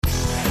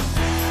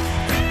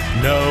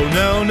No,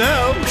 no,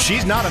 no.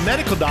 She's not a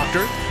medical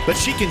doctor, but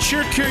she can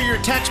sure cure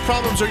your tax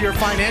problems or your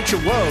financial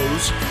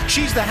woes.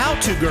 She's the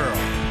how-to girl.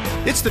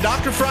 It's the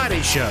Dr.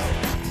 Friday Show.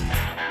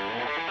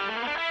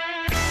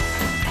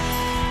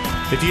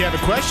 If you have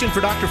a question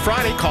for Dr.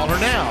 Friday, call her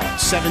now,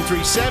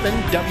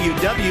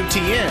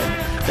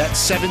 737-WWTN.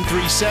 That's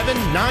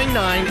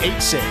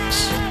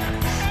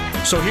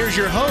 737-9986. So here's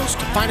your host,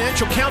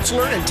 financial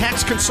counselor and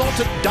tax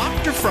consultant,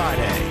 Dr.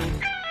 Friday.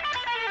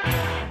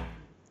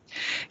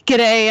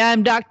 G'day,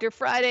 I'm Dr.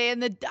 Friday,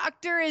 and the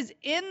doctor is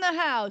in the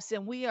house,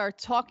 and we are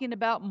talking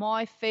about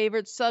my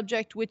favorite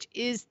subject, which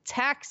is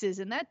taxes,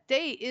 and that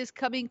day is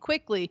coming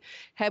quickly.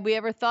 Had we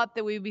ever thought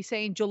that we'd be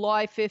saying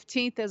July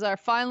 15th as our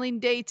filing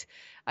date?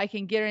 I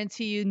can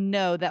guarantee you,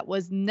 no, that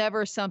was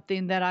never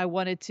something that I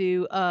wanted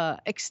to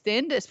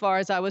extend as far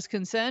as I was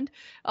concerned.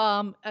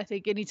 I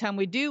think anytime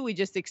we do, we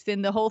just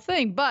extend the whole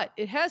thing. But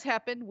it has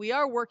happened. We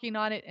are working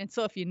on it. And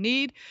so if you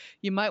need,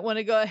 you might want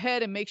to go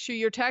ahead and make sure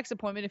your tax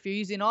appointment, if you're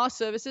using our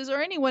services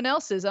or anyone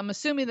else's, I'm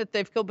assuming that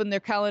they've opened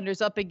their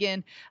calendars up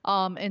again.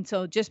 And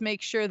so just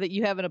make sure that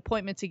you have an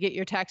appointment to get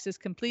your taxes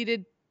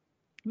completed.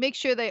 Make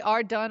sure they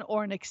are done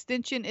or an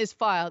extension is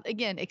filed.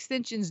 Again,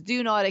 extensions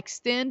do not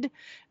extend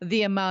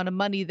the amount of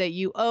money that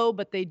you owe,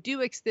 but they do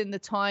extend the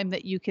time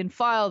that you can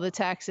file the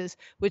taxes,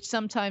 which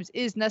sometimes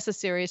is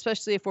necessary,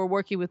 especially if we're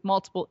working with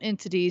multiple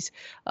entities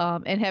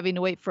and having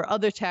to wait for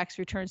other tax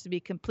returns to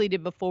be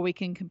completed before we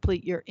can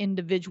complete your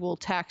individual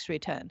tax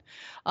return.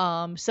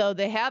 So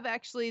they have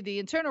actually, the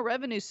Internal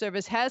Revenue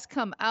Service has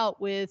come out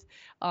with,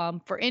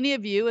 for any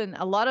of you and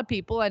a lot of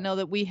people, I know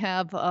that we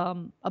have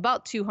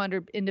about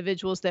 200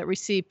 individuals that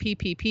receive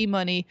PPP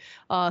money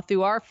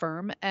through our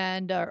firm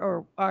and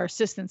or our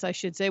assistants, I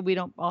should say. We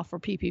don't offer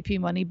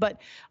PPP money,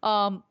 but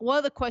one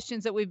of the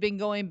questions that we've been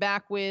going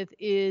back with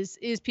is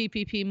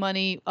PPP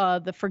money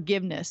the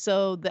forgiveness?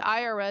 So the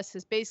IRS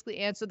has basically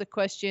answered the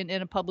question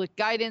in a public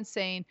guidance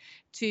saying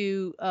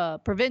to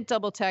prevent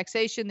double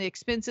taxation, the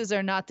expenses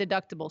are not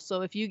deductible.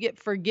 So if you get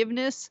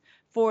forgiveness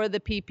for the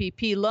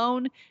PPP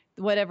loan,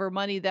 whatever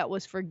money that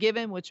was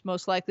forgiven, which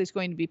most likely is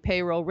going to be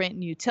payroll, rent,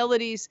 and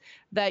utilities,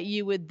 that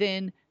you would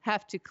then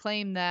have to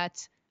claim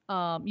that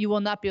you will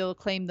not be able to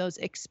claim those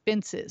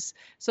expenses.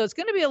 So it's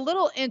going to be a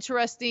little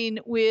interesting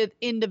with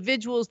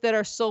individuals that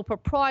are sole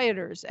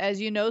proprietors.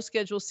 As you know,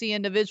 Schedule C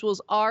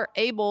individuals are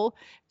able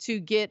to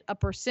get a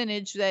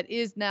percentage that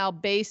is now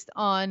based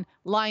on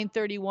line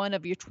 31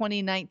 of your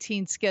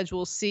 2019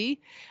 Schedule C.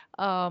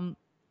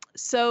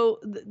 So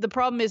the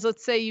problem is,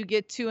 let's say you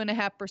get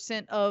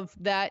 2.5% of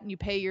that and you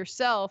pay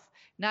yourself.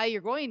 Now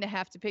you're going to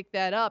have to pick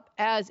that up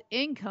as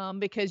income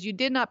because you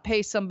did not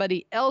pay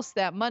somebody else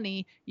that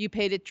money. You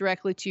paid it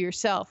directly to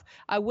yourself.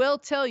 I will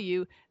tell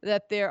you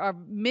that there are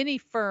many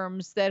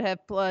firms that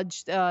have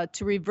pledged to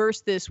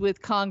reverse this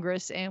with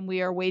Congress, and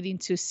we are waiting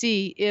to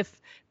see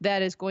if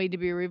that is going to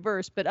be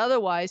reversed. But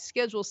otherwise,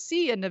 Schedule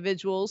C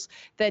individuals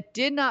that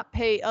did not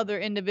pay other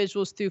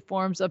individuals through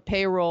forms of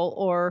payroll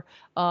or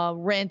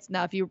rent.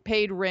 Now, if you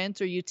paid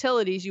rent or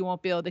utilities, you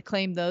won't be able to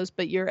claim those,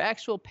 but your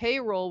actual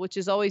payroll, which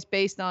is always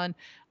based on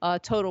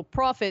total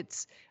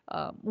profits,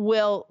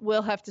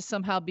 will have to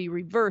somehow be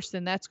reversed,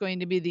 and that's going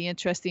to be the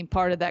interesting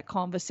part of that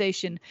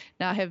conversation.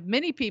 Now, I have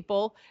many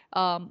people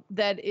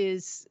that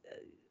is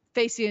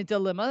facing a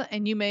dilemma,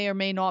 and you may or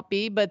may not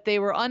be, but they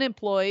were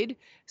unemployed,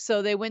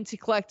 so they went to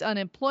collect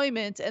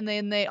unemployment, and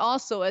then they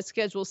also, as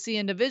Schedule C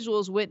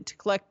individuals, went to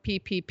collect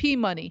PPP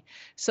money.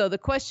 So the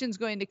question's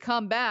going to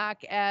come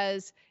back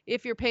as,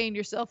 if you're paying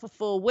yourself a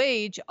full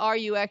wage, are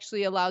you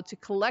actually allowed to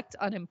collect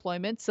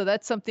unemployment? So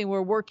that's something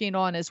we're working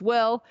on as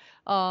well.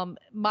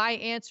 My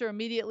answer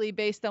immediately,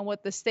 based on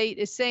what the state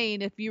is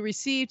saying, if you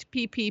received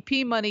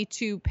PPP money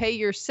to pay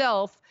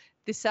yourself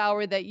the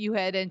salary that you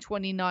had in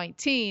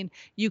 2019,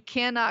 you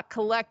cannot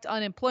collect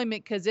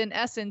unemployment because, in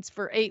essence,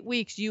 for 8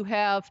 weeks, you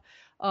have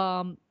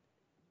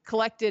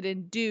collected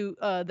and due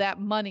that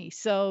money.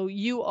 So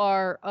you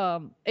are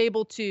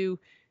able to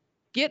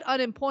get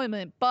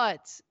unemployment,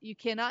 but you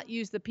cannot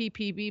use the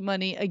PPP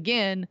money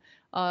again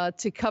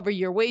to cover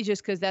your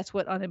wages, because that's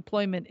what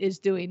unemployment is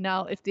doing.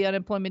 Now, if the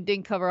unemployment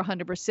didn't cover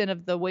 100%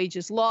 of the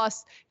wages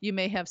lost, you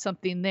may have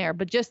something there.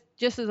 But just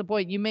as a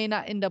point, you may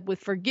not end up with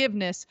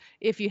forgiveness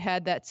if you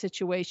had that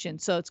situation.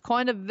 So it's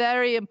kind of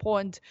very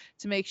important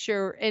to make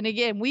sure. And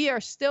again, we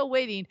are still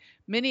waiting.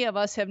 Many of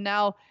us have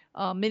now,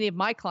 many of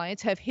my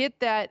clients have hit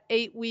that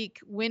 8-week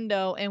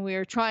window, and we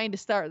are trying to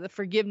start the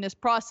forgiveness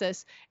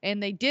process.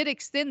 And they did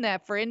extend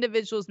that for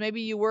individuals.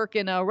 Maybe you work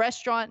in a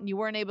restaurant and you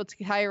weren't able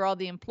to hire all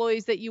the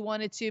employees that you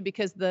wanted to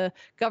because the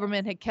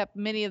government had kept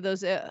many of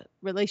those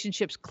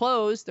relationships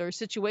closed or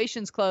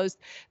situations closed.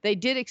 They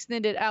did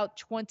extend it out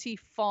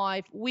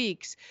 25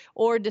 weeks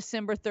or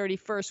December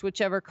 31st,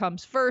 whichever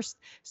comes first.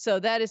 So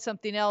that is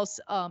something else.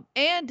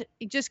 And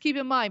just keep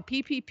in mind,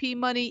 PPP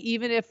money,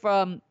 even if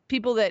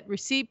people that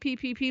receive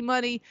PPP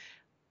money,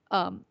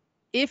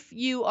 if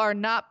you are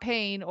not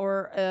paying,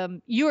 or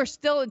you are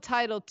still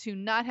entitled to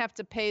not have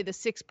to pay the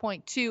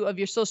 6.2 of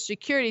your Social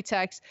Security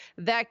tax,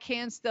 that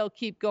can still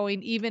keep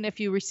going even if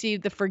you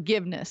receive the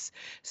forgiveness.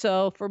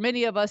 So for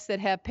many of us that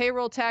have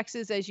payroll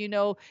taxes, as you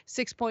know,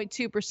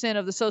 6.2%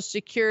 of the Social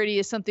Security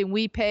is something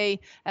we pay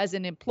as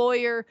an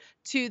employer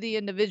to the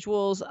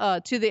individuals,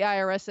 to the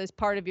IRS as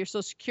part of your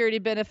Social Security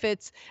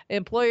benefits.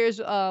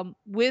 Employers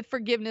with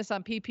forgiveness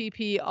on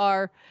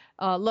PPPR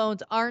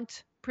loans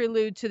aren't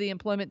prelude to the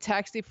employment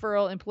tax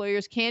deferral.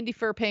 Employers can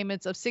defer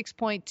payments of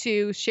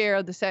 6.2 share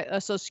of the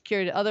Social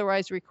Security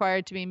otherwise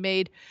required to be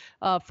made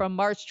from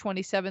March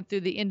 27th through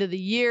the end of the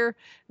year.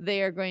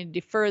 They are going to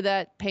defer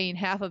that, paying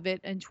half of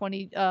it in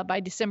by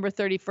December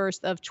 31st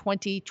of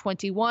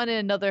 2021, and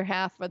another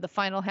half, or the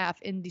final half,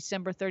 in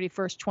December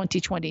 31st,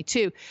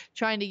 2022,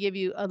 trying to give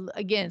you,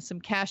 again, some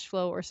cash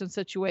flow or some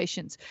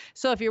situations.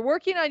 So if you're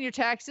working on your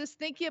taxes,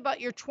 thinking about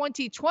your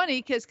 2020,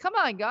 because come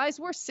on, guys,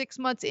 we're 6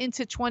 months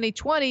into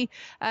 2020,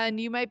 and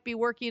you might be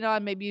working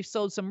on, maybe you've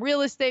sold some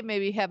real estate,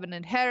 maybe you have an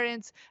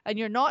inheritance, and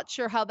you're not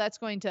sure how that's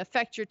going to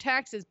affect your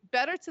taxes.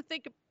 Better to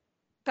think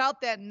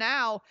about that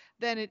now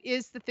than it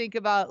is to think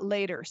about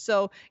later.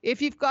 So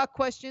if you've got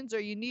questions, or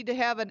you need to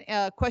have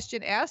a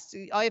question asked,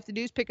 all you have to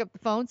do is pick up the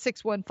phone,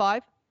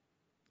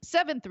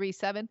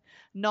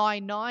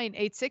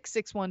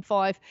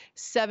 615-737-9986,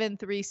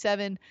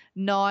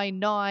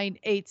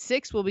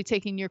 615-737-9986. We'll be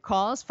taking your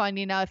calls,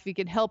 finding out if we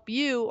can help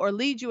you or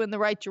lead you in the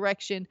right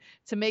direction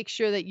to make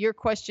sure that your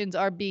questions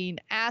are being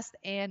asked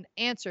and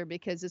answered,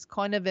 because it's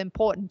kind of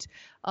important.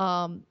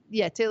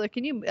 Yeah, Taylor,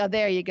 can you,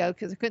 there you go,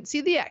 because I couldn't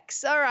see the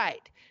X. All right.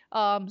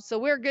 So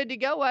we're good to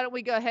go. Why don't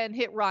we go ahead and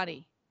hit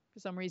Ronnie? For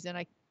some reason,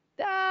 I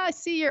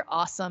see you're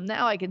awesome.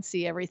 Now I can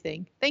see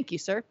everything. Thank you,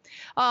 sir.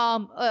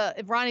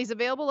 If Ronnie's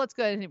available, let's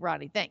go ahead and hit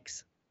Ronnie.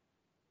 Thanks.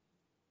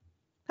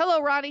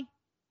 Hello, Ronnie.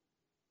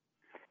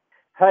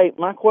 Hey,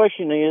 my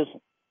question is,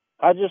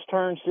 I just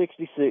turned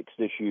 66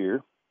 this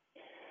year,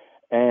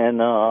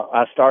 and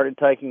I started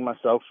taking my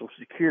Social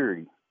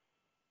Security,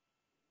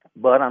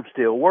 but I'm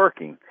still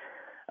working.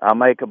 I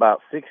make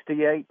about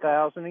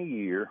 $68,000 a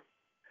year,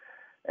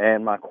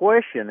 and my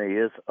question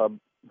is,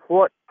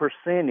 what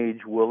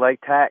percentage will they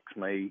tax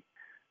me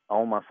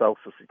on my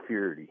Social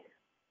Security?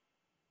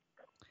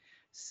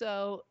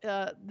 So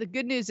the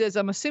good news is,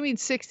 I'm assuming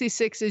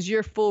 66 is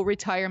your full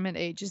retirement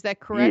age. Is that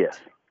correct?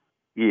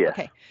 Yes.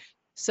 Okay.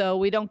 So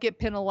we don't get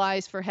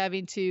penalized for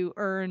having to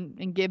earn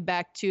and give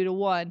back 2 to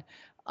 1.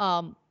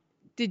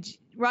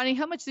 Ronnie,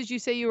 how much did you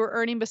say you were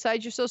earning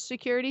besides your Social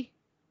Security?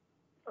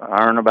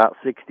 I earn about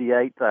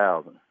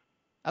 $68,000.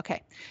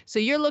 Okay. So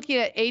you're looking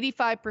at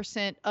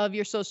 85% of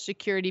your Social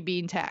Security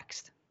being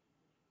taxed.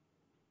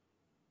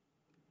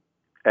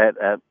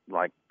 At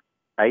like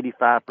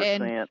 85%.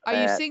 And are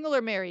you single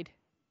or married?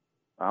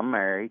 I'm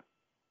married.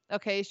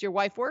 Okay. Does your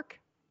wife work?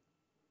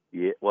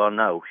 Yeah. Well,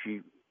 no,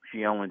 she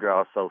only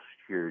draws Social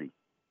Security.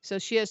 So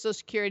she has Social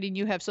Security and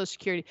you have Social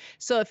Security.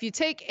 So if you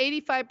take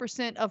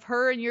 85% of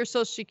her and your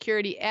Social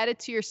Security, add it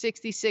to your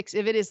 66,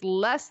 if it is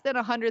less than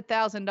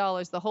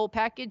 $100,000, the whole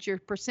package, your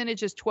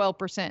percentage is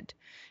 12%.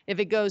 If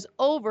it goes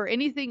over,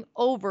 anything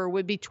over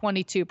would be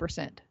 22%.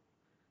 Does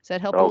that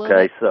help a little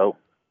bit? Okay,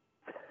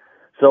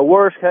 so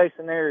worst case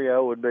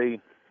scenario would be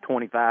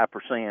 25%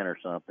 or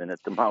something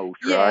at the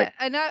most, right?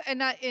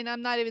 Yeah, and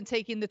I'm not even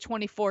taking the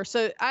 24.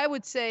 So I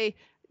would say,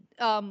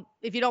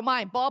 if you don't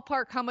mind,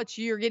 ballpark how much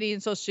you're getting in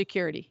Social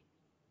Security.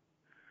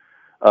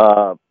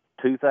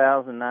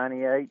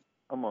 $2,098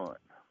 a month.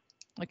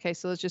 Okay,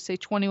 so let's just say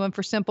 21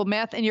 for simple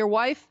math. And your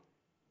wife?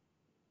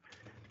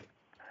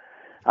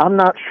 I'm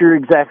not sure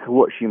exactly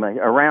what she made.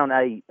 Around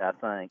 8, I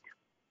think.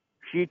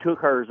 She took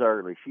hers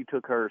early. She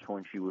took hers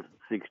when she was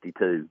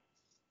 62.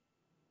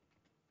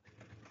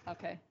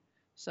 Okay,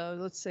 so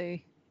let's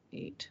say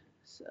 8.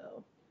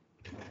 So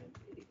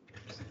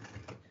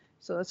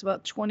that's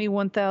about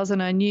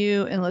 21,000 on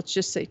you, and let's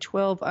just say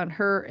 12 on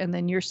her, and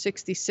then you're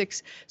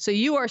 66. So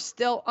you are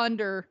still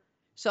under.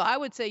 So I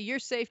would say you're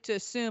safe to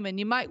assume, and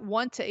you might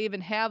want to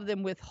even have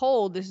them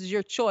withhold. This is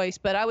your choice,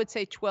 but I would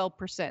say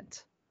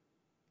 12%.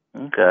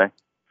 Okay.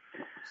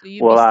 So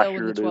you'd be still I with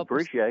sure the 12%. do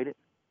appreciate it.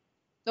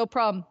 No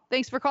problem.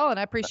 Thanks for calling.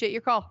 I appreciate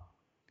your call.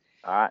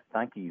 All right.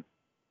 Thank you.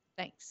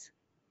 Thanks.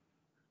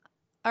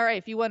 All right.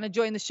 If you want to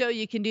join the show,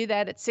 you can do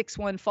that at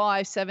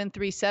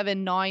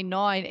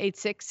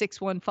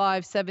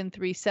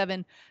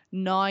 615-737-9986,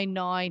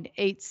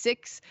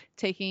 615-737-9986,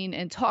 taking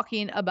and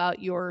talking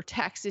about your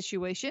tax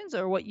situations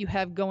or what you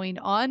have going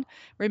on.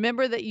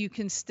 Remember that you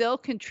can still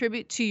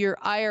contribute to your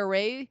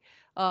IRA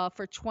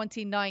for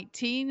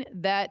 2019.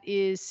 That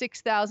is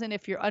 $6,000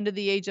 if you're under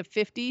the age of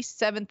 50,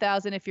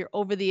 $7,000 if you're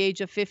over the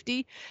age of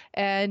 50,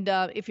 and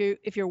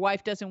if your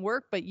wife doesn't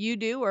work but you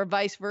do, or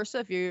vice versa,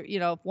 if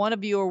if one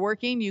of you are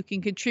working, you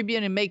can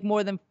contribute and make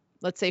more than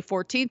let's say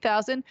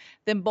 14,000,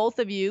 then both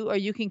of you, or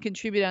you can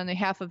contribute on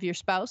behalf of your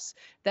spouse,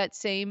 that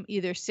same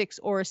either $6,000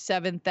 or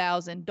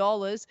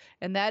 $7,000,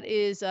 and that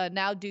is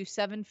now due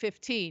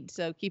 7/15.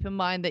 So keep in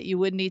mind that you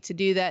would need to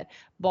do that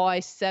by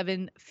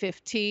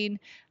 7/15.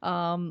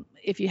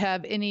 If you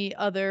have any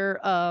other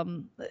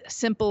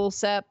simple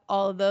SEP,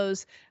 all of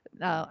those.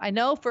 I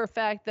know for a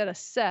fact that a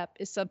SEP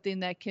is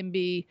something that can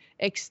be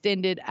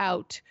extended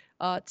out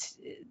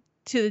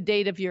to the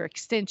date of your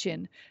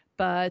extension.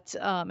 But,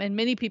 and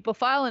many people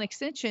file an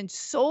extension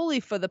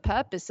solely for the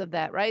purpose of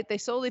that, right? They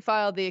solely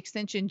file the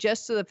extension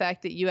just to the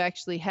fact that you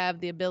actually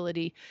have the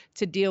ability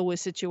to deal with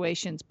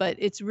situations. But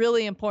it's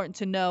really important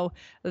to know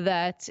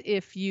that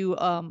if you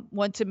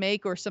want to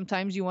make, or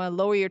sometimes you want to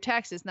lower your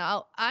taxes.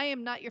 Now, I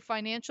am not your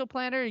financial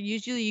planner.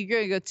 Usually you're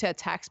going to go to a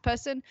tax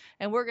person,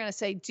 and we're going to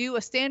say, do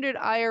a standard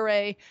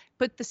IRA,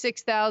 put the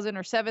 $6,000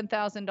 or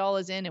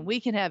 $7,000 in, and we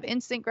can have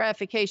instant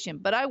gratification.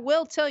 But I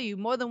will tell you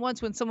more than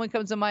once, when someone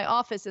comes in my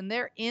office and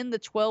they're in the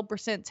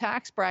 12%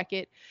 tax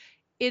bracket,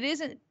 it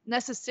isn't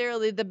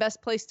necessarily the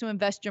best place to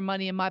invest your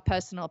money, in my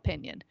personal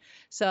opinion.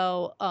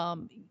 So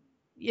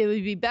it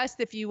would be best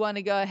if you want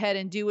to go ahead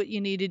and do what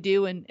you need to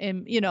do. And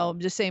I'm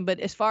just saying, but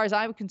as far as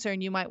I'm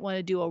concerned, you might want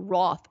to do a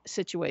Roth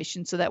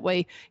situation. So that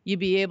way you'd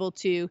be able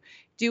to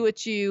do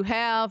what you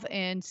have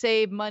and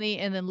save money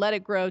and then let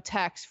it grow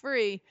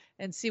tax-free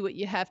and see what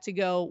you have to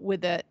go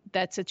with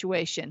that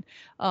situation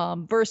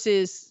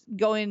versus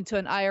going into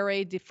an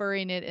IRA,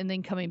 deferring it, and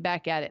then coming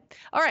back at it.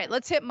 All right,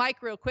 let's hit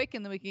Mike real quick,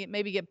 and then we can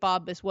maybe get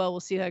Bob as well. We'll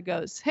see how it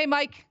goes. Hey,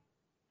 Mike.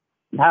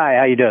 Hi,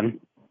 how you doing?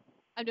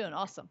 I'm doing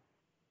awesome.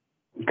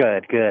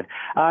 Good.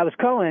 I was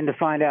calling to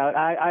find out.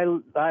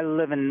 I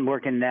live and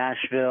work in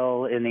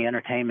Nashville in the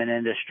entertainment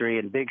industry,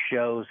 and big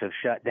shows have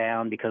shut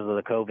down because of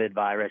the COVID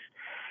virus.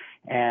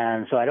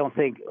 And so I don't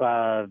think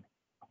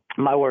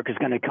my work is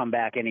going to come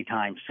back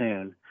anytime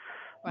soon.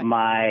 Right.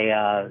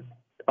 My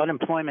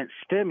unemployment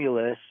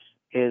stimulus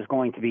is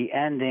going to be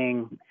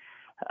ending,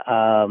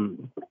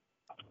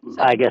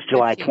 I guess,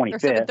 July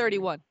 25th. Or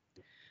 7/31,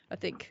 I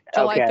think.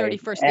 July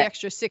 31st, the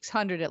extra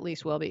 600 at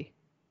least will be.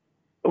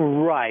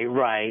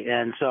 Right.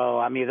 And so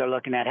I'm either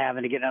looking at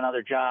having to get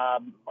another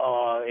job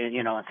or,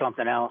 and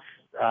something else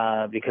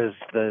because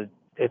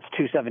it's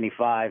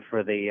 $275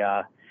 for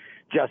the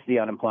just the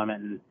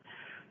unemployment, and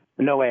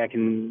no way I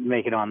can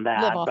make it on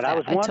that. But I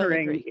was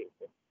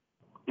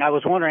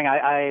wondering,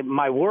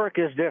 my work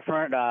is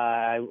different.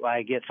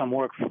 I get some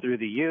work through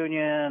the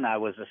union. I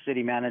was a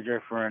city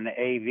manager for an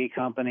AV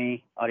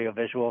company,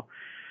 audiovisual,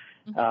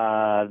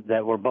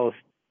 that were both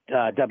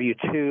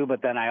W-2,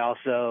 but then I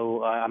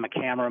also I'm a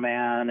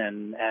cameraman,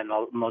 and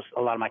a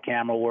lot of my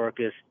camera work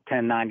is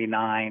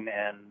 1099,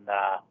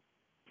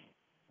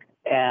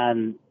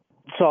 and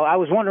so I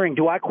was wondering,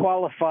 do I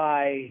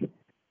qualify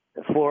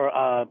for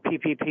a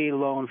PPP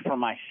loan for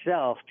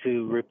myself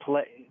to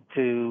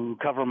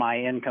cover my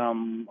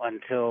income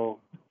until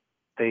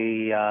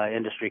the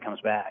industry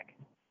comes back?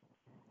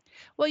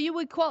 Well, you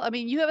would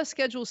you have a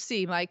Schedule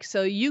C, Mike,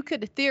 so you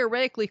could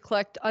theoretically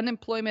collect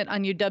unemployment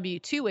on your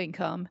W-2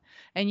 income,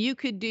 and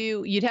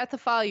you'd have to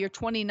file your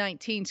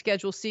 2019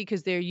 Schedule C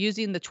because they're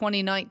using the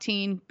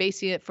 2019,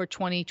 basing it for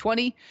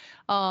 2020.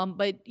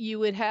 But you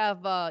would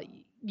have,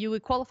 you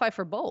would qualify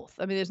for both.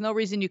 I mean, there's no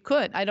reason you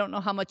couldn't. I don't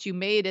know how much you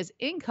made as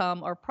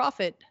income or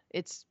profit.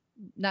 It's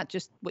not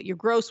just what your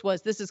gross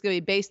was. This is going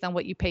to be based on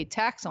what you paid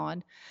tax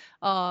on.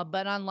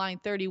 But on line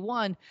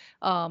 31,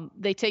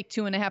 they take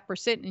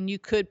 2.5%, and you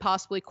could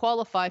possibly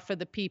qualify for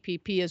the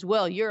PPP as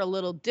well. You're a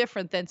little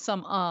different than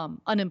some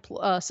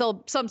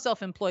some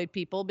self-employed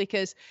people,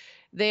 because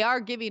they are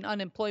giving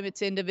unemployment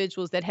to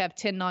individuals that have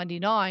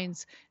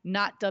 1099s,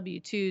 not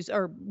W-2s,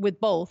 or with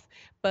both.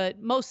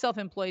 But most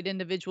self-employed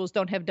individuals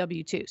don't have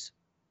W-2s.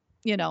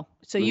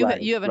 So you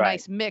have a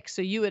nice mix.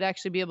 So you would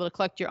actually be able to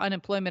collect your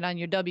unemployment on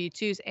your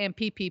W-2s and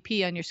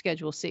PPP on your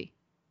Schedule C.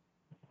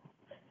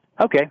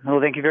 Okay. Well,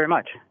 thank you very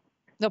much.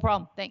 No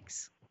problem.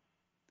 Thanks.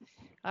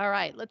 All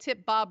right. Let's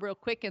hit Bob real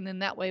quick, and then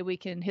that way we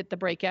can hit the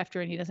break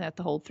after, and he doesn't have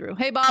to hold through.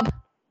 Hey, Bob.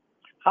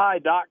 Hi,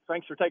 Doc.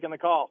 Thanks for taking the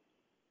call.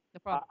 No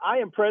problem. I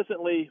am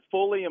presently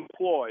fully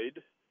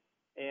employed,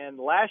 and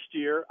last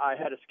year I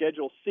had a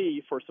Schedule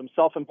C for some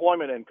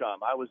self-employment income.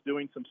 I was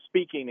doing some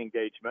speaking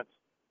engagements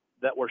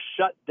that were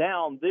shut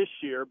down this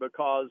year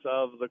because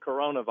of the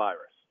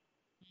coronavirus.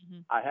 Mm-hmm.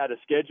 I had a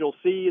Schedule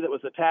C that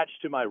was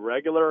attached to my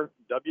regular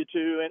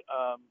W-2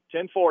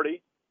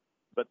 1040,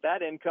 but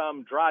that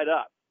income dried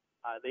up.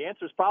 The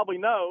answer is probably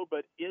no,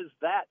 but is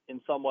that in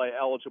some way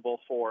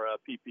eligible for a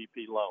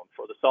PPP loan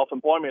for the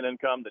self-employment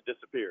income that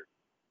disappeared?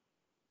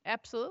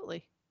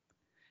 Absolutely.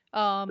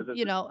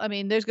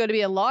 There's going to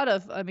be a lot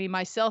of,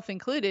 myself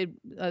included,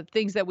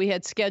 things that we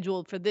had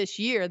scheduled for this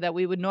year that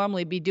we would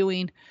normally be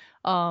doing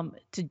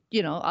to,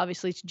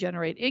 obviously to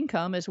generate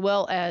income as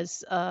well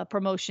as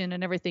promotion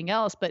and everything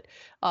else. But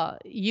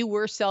you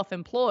were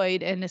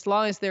self-employed, and as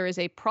long as there is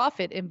a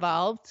profit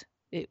involved,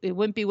 it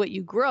wouldn't be what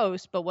you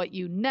gross, but what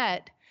you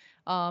net.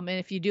 And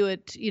if you do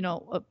it,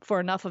 for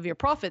enough of your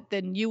profit,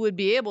 then you would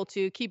be able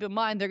to keep in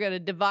mind, they're going to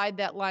divide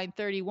that line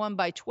 31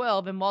 by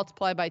 12 and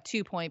multiply by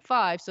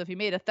 2.5. So if you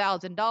made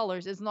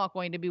 $1,000, it's not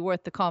going to be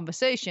worth the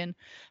conversation.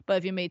 But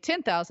if you made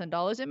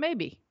 $10,000, it may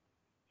be.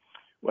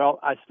 Well,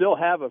 I still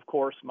have, of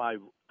course, my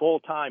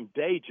full-time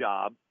day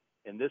job,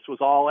 and this was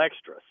all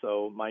extra.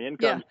 So my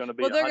income is going to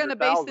be well, they're going to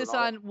base this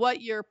on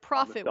what your on the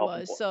profit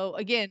was. self-employed. So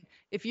again,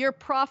 if your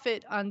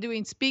profit on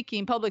doing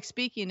public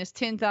speaking is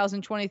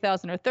 10,000,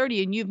 20,000, or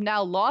 30, and you've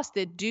now lost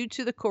it due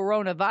to the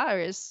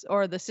coronavirus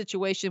or the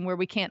situation where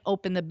we can't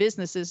open the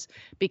businesses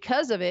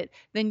because of it,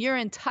 then you're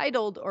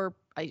entitled, or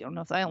I don't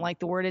know if I don't like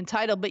the word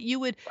entitled, but you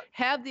would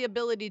have the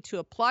ability to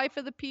apply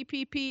for the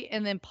PPP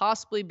and then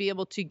possibly be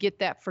able to get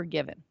that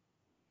forgiven.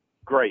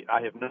 Great.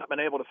 I have not been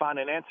able to find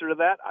an answer to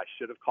that. I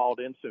should have called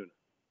in sooner.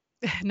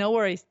 No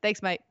worries.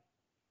 Thanks, mate.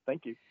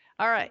 Thank you.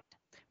 All right.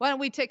 Why don't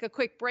we take a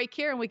quick break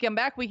here, and we come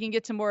back. We can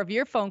get to more of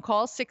your phone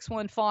calls,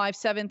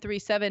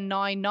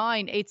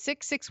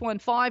 615-737-9986,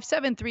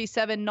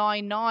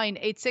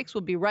 615-737-9986.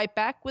 We'll be right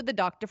back with the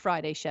Dr.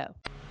 Friday Show.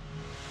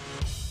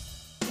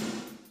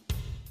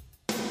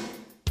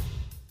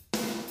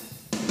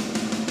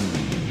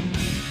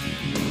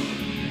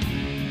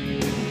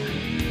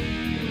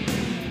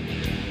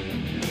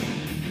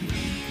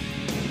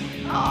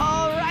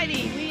 All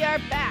righty. We are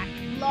back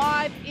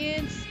live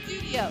in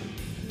studio.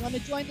 If you want to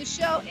join the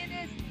show, it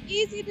is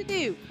easy to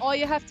do. All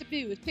you have to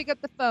do is pick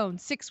up the phone,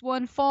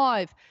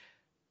 615-737-9986,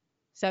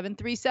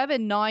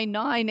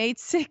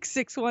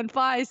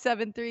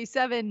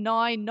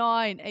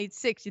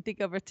 615-737-9986. You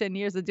think over 10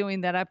 years of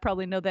doing that, I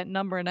probably know that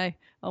number, and I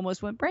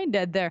almost went brain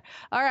dead there.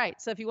 All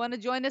right, so if you want to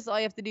join us, all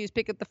you have to do is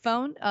pick up the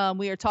phone.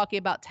 We are talking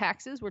about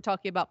taxes. We're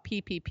talking about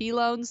PPP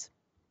loans.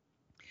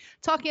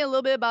 Talking a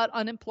little bit about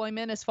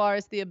unemployment as far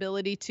as the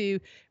ability to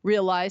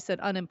realize that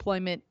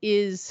unemployment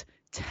is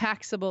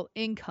taxable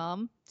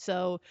income.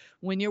 So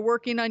when you're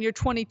working on your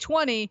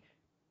 2020,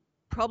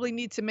 probably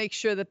need to make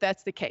sure that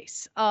that's the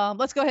case.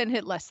 Let's go ahead and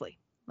hit Leslie.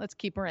 Let's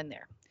keep her in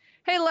there.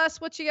 Hey, Les,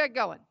 what you got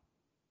going?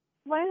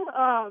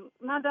 Well,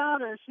 my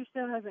daughter, she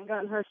still hasn't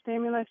gotten her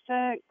stimulus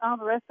check. All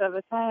the rest of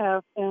us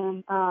have.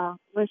 And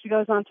when she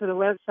goes onto the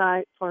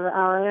website for the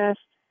IRS,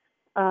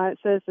 it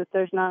says that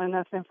there's not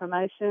enough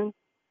information.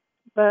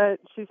 But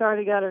she's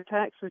already got her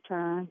tax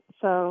return,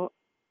 so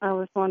I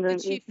was wondering.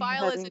 Did she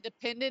file as a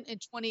dependent in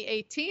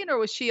 2018, or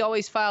was she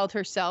always filed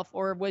herself,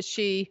 or was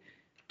she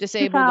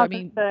disabled?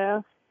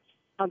 Herself.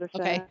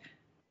 Okay.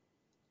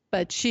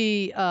 But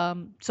she,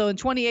 so in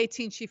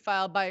 2018, she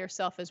filed by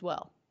herself as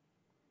well.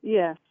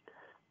 Yes,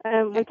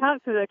 and we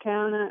talked to the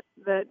accountant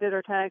that did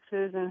her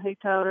taxes, and he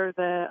told her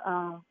that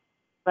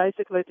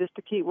basically just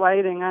to keep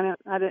waiting. I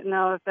didn't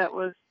know if that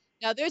was.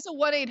 Now, there's a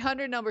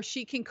 1-800 number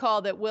she can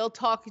call that will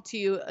talk to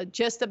you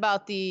just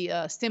about the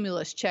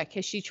stimulus check.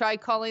 Has she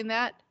tried calling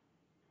that?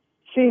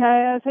 She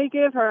has. He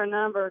gave her a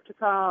number to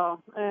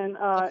call, and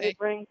it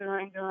rings and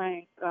rings and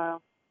rings.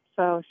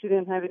 So she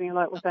didn't have any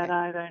luck with that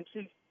either. And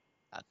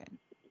Okay.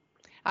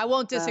 I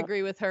won't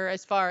disagree with her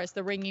as far as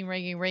the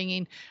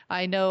ringing.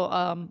 I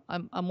know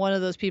I'm one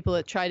of those people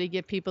that try to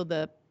give people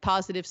the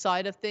positive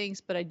side of things,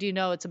 but I do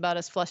know it's about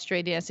as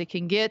frustrating as it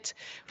can get.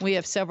 We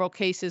have several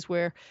cases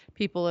where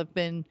people have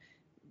been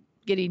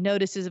getting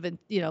notices of,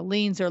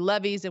 liens or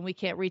levies, and we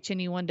can't reach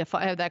anyone to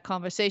have that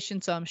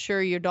conversation. So I'm sure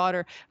your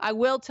daughter, I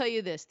will tell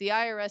you this, the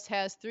IRS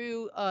has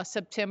through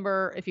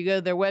September, if you go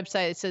to their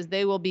website, it says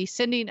they will be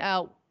sending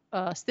out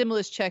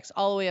stimulus checks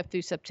all the way up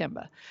through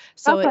September.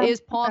 So it is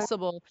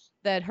possible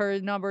that her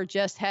number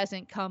just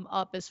hasn't come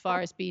up as far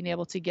as being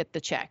able to get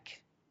the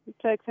check. The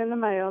check's in the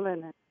mail,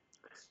 isn't it?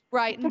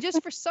 Right. And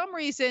just for some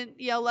reason,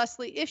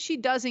 Leslie, if she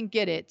doesn't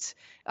get it,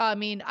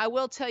 I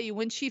will tell you,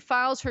 when she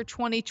files her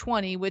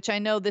 2020, which I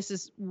know this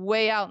is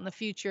way out in the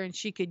future and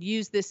she could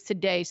use this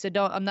today. So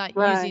I'm not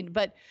using,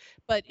 but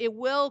it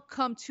will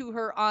come to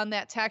her on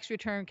that tax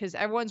return, because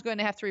everyone's going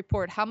to have to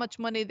report how much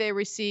money they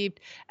received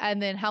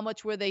and then how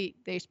much were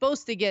they're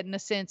supposed to get, in a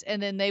sense.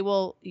 And then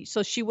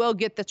she will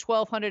get the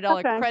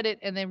 $1,200 credit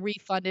and then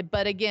refunded.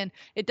 But again,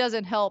 it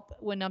doesn't help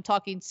when I'm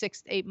talking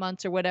 6 to 8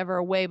 months or whatever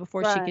away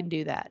before she can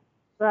do that.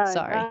 Right.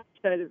 Sorry.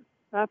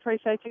 I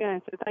appreciate your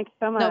answer. Thank you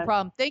so much. No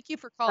problem. Thank you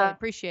for calling.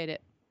 Appreciate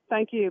it.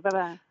 Thank you.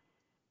 Bye-bye.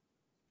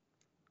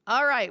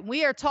 All right.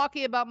 We are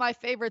talking about my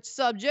favorite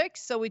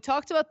subjects. So we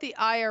talked about the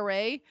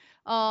IRA.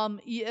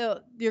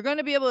 You're going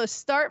to be able to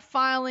start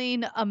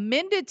filing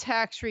amended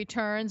tax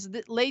returns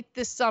late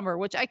this summer,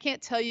 which I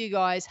can't tell you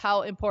guys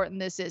how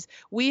important this is.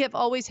 We have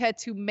always had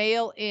to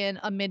mail in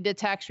amended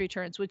tax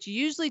returns, which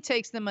usually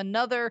takes them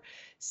another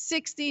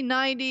 60,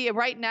 90.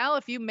 Right now,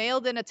 if you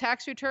mailed in a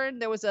tax return,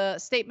 there was a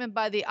statement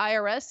by the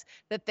IRS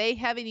that they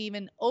haven't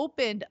even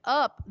opened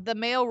up the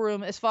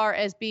mailroom as far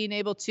as being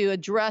able to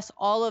address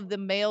all of the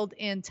mailed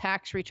in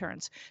tax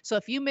returns. So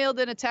if you mailed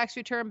in a tax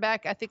return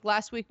back, I think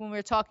last week when we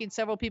were talking,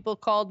 several people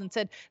called and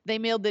said they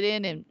mailed it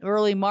in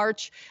early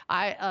March.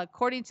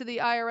 According to the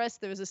IRS,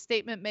 there was a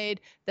statement made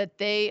that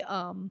they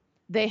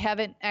they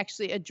haven't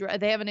actually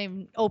they haven't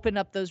even opened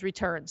up those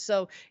returns.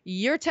 So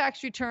your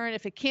tax return,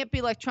 if it can't be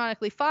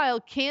electronically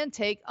filed, can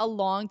take a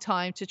long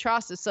time to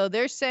process. So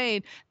they're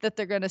saying that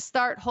they're going to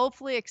start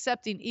hopefully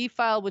accepting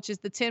e-file, which is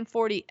the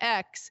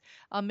 1040X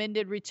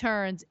amended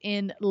returns,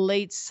 in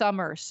late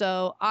summer.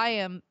 So I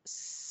am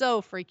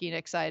so freaking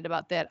excited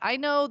about that. I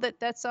know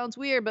that sounds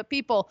weird, but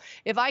people,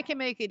 if I can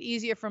make it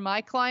easier for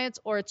my clients,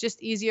 or it's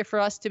just easier for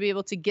us to be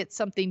able to get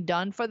something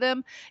done for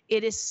them,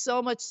 it is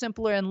so much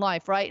simpler in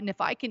life, right? And if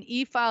I can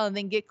e-file and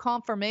then get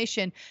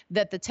confirmation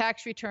that the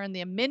tax return,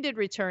 the amended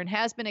return,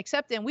 has been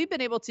accepted, and we've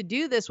been able to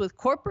do this with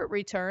corporate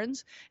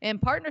returns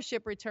and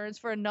partnership returns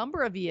for a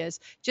number of years,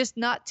 just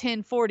not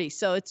 1040.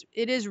 So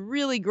it is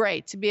really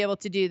great to be able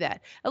to do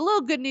that. A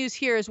little good news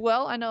here as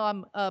well. I know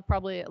I'm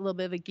probably a little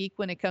bit of a geek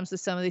when it comes to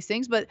some of these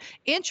things, but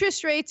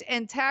interest rates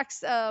and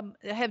tax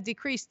have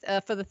decreased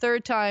for the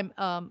third time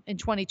in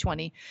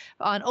 2020.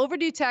 On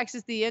overdue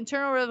taxes, the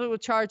Internal Revenue will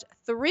charge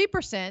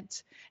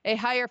 3%. A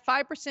higher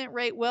 5%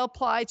 rate will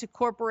apply to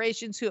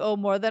corporations who owe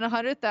more than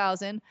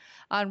 $100,000.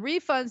 On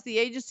refunds, the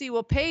agency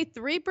will pay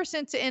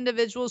 3% to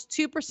individuals,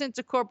 2%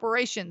 to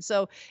corporations.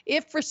 So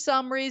if for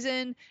some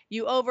reason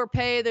you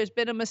overpay, there's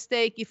been a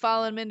mistake, you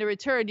file them into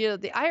return,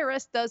 the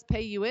IRS does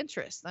pay you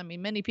interest. I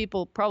mean, many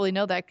people probably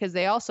know that because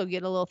they also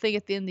get a little thing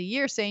at the end of the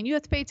year saying you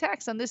have to pay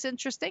tax on this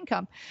interest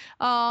income.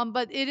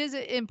 But it is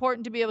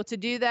important to be able to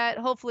do that.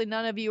 Hopefully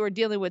none of you are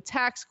dealing with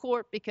tax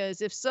court,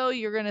 because if so,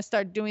 you're going to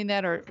start doing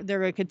that, or they're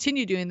going to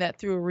continue doing that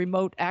through a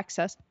remote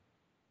access,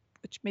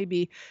 which may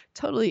be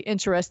totally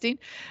interesting.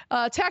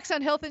 Tax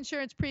on health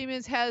insurance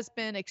premiums has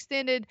been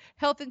extended.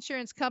 Health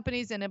insurance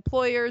companies and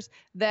employers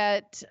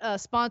that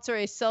sponsor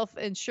a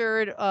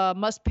self-insured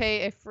must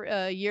pay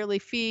a yearly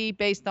fee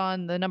based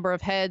on the number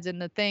of heads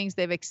and the things.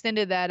 They've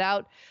extended that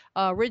out.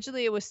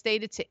 Originally, it was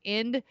stated to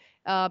end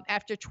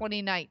after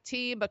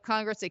 2019, but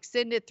Congress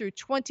extended through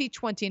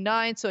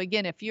 2029. So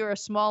again, if you're a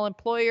small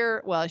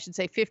employer, well, I should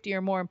say 50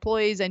 or more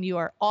employees, and you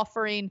are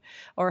offering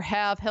or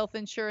have health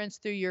insurance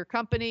through your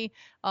company,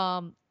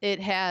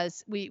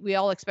 we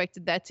all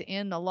expected that to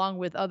end along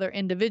with other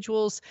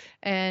individuals,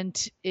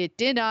 and it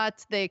did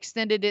not. They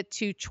extended it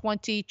to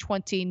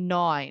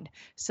 2029.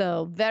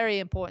 So very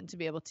important to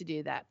be able to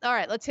do that. All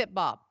right, let's hit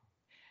Bob.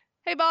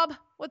 Hey, Bob,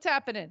 what's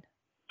happening?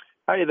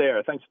 Hi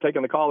there. Thanks for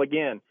taking the call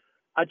again.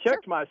 I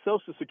checked my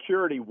Social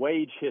Security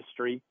wage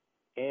history,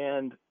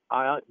 and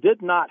I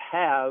did not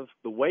have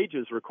the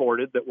wages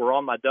recorded that were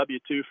on my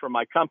W-2 from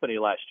my company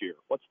last year.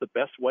 What's the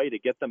best way to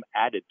get them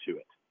added to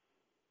it?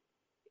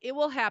 It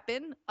will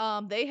happen.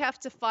 They have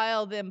to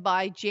file them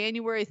by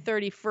January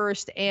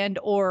 31st, and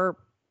or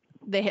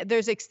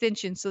there's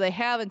extensions, so they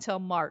have until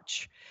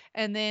March.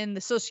 And then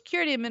the Social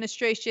Security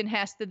Administration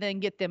has to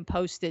then get them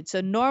posted. So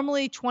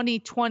normally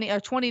 2020 or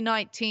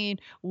 2019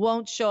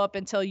 won't show up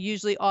until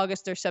usually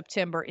August or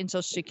September in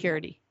Social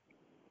Security.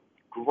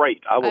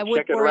 Great. I will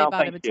check it around Thanksgiving. I wouldn't worry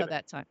about it until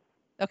that time.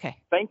 Okay.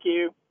 Thank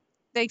you.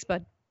 Thanks,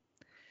 bud.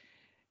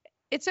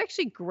 It's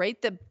actually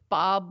great that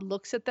Bob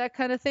looks at that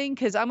kind of thing,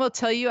 because I'm going to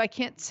tell you, I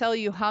can't tell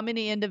you how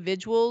many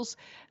individuals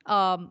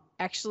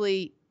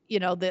actually,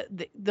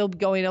 they'll be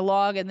going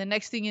along, and the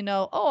next thing you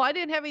know, oh, I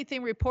didn't have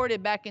anything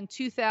reported back in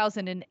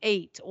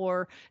 2008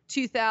 or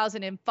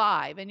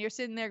 2005. And you're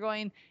sitting there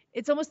going,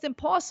 it's almost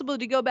impossible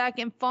to go back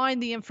and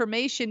find the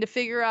information to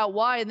figure out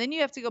why. And then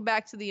you have to go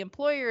back to the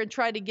employer and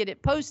try to get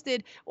it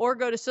posted, or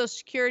go to Social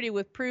Security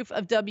with proof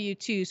of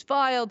W-2s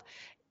filed.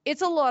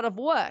 It's a lot of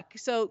work.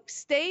 So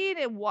staying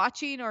and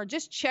watching, or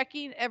just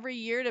checking every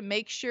year to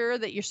make sure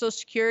that your Social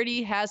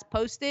Security has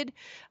posted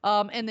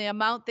and the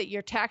amount that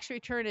your tax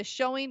return is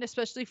showing,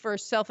 especially for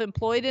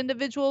self-employed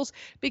individuals.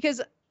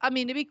 Because, I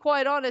mean, to be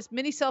quite honest,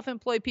 many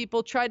self-employed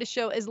people try to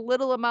show as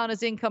little amount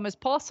as income as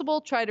possible,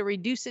 try to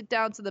reduce it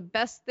down to the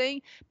best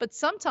thing. But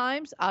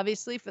sometimes,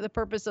 obviously, for the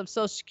purpose of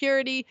Social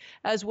Security,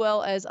 as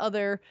well as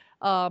other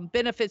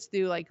benefits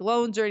through like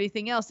loans or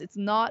anything else, it's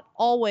not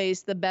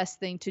always the best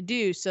thing to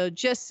do. So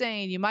just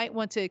saying, you might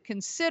want to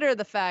consider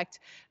the fact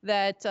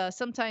that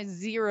sometimes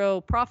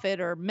zero profit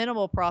or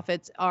minimal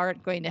profits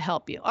aren't going to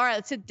help you. All right,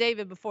 let's hit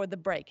David before the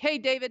break. Hey,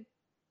 David.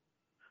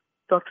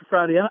 Dr.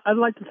 Friday, I'd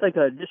like to take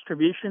a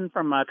distribution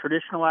from my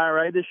traditional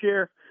IRA this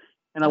year,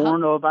 and I want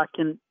to know if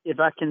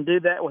I can do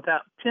that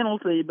without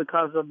penalty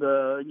because of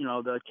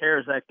the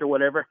CARES Act or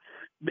whatever,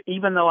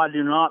 even though I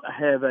do not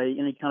have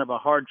any kind of a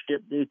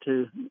hardship due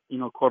to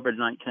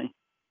COVID-19.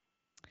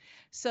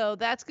 So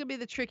that's going to be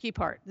the tricky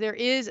part. There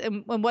is,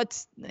 and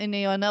what's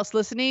anyone else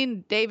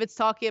listening, David's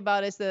talking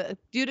about is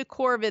due to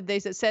COVID, they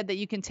said that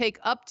you can take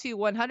up to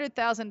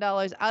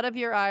 $100,000 out of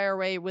your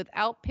IRA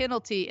without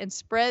penalty and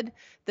spread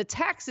the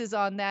taxes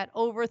on that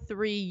over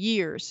 3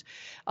 years.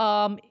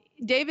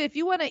 David, if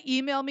you want to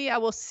email me, I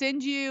will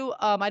send you,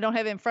 I don't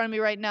have it in front of me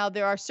right now.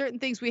 There are certain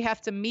things we have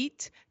to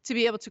meet to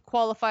be able to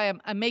qualify.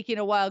 I'm making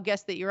a wild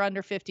guess that you're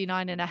under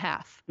 59 and a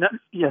half. No,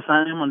 yes,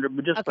 I am under,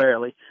 but just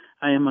barely.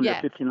 I am under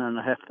 59 and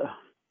a half, though.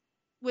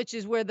 Which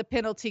is where the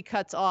penalty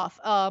cuts off.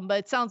 But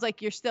it sounds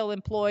like you're still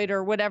employed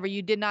or whatever.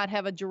 You did not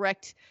have a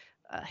direct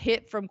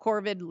hit from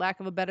COVID, lack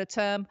of a better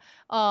term.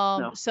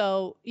 No.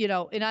 So, in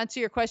answer to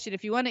your question,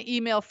 if you want to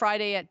email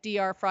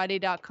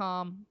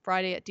Friday@drfriday.com,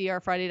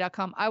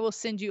 Friday@drfriday.com, I will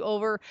send you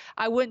over.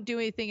 I wouldn't do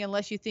anything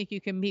unless you think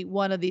you can meet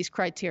one of these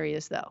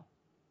criterias, though.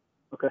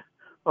 Okay.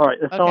 All right.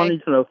 That's all I Okay.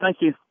 need to know.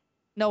 Thank you.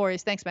 No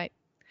worries. Thanks, mate.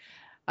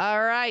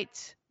 All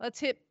right. Let's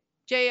hit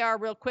JR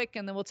real quick,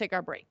 and then we'll take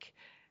our break.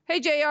 Hey,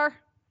 JR.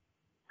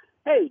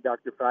 Hey,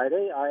 Dr.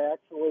 Friday. I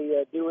actually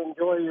do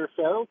enjoy your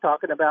show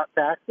talking about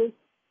taxes.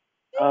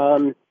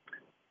 I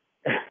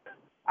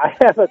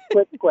have a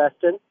quick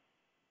question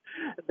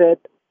that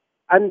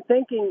I'm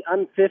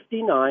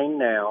 59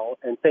 now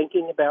and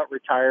thinking about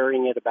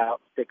retiring at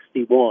about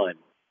 61.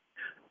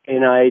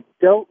 And I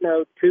don't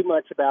know too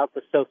much about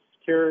the Social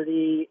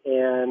Security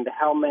and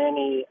how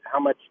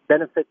much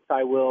benefits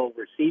I will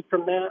receive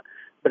from that.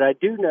 But I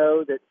do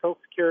know that Social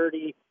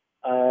Security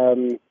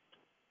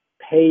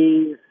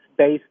pays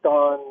based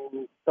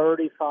on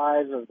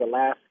 35 of the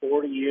last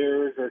 40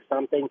 years or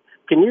something.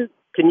 Can you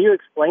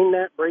explain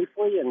that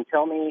briefly and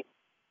tell me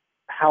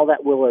how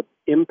that will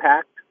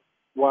impact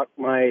what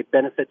my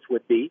benefits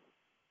would be?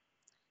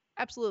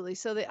 Absolutely.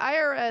 So the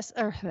IRS,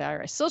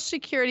 Social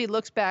Security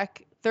looks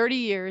back 30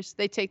 years.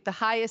 They take the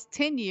highest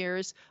 10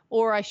 years,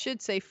 or I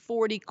should say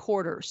 40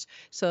 quarters.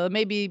 So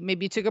maybe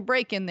you took a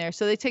break in there.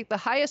 So they take the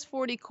highest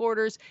 40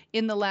 quarters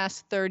in the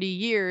last 30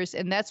 years,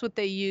 and that's what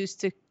they use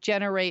to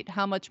generate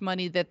how much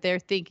money that they're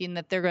thinking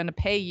that they're going to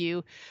pay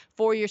you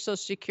for your Social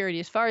Security.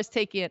 As far as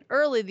taking it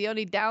early, the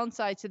only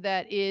downside to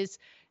that is,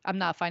 I'm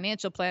not a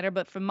financial planner,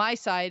 but from my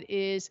side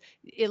is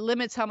it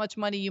limits how much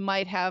money you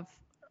might have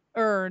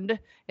earned,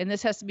 and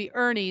this has to be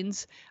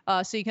earnings,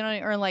 so you can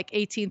only earn like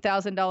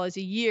 $18,000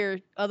 a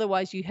year.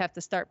 Otherwise, you have to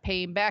start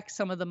paying back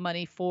some of the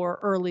money for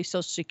early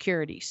Social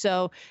Security.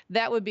 So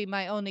that would be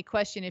my only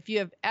question. If you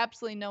have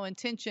absolutely no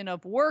intention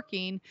of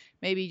working,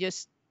 maybe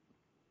just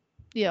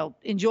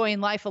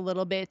enjoying life a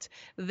little bit,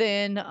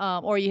 then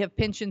or you have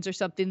pensions or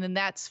something, then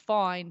that's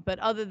fine. But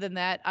other than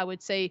that, I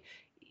would say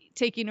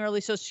taking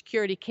early Social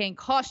Security can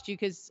cost you,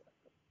 because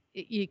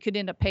you could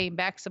end up paying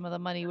back some of the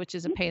money, which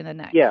is a pain in the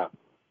neck. Yeah.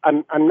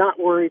 I'm not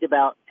worried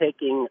about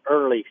taking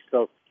early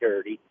Social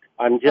Security.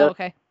 I'm just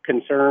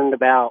concerned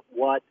about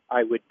what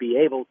I would be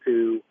able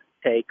to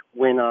take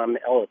when I'm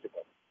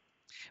eligible.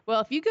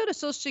 Well, if you go to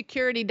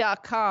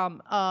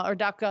socialsecurity.com or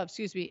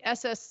 .gov,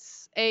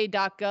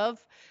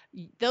 SSA.gov,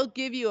 they'll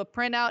give you a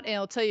printout and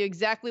it'll tell you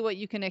exactly what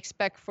you can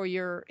expect for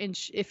your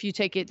if you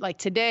take it like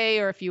today,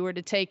 or if you were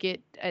to take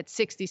it at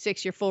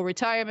 66, your full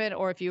retirement,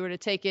 or if you were to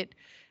take it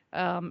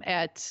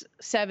at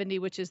 70,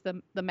 which is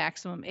the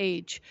maximum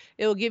age.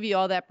 It will give you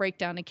all that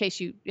breakdown in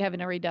case you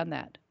haven't already done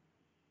that.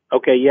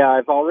 Okay, yeah,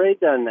 I've already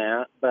done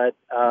that, but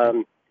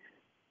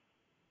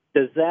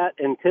does that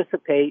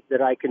anticipate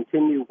that I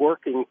continue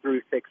working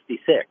through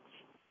 66?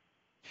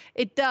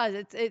 It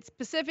does. It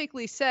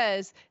specifically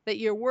says that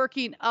you're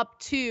working up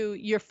to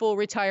your full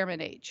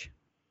retirement age.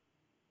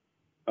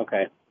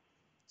 Okay.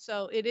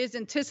 So it is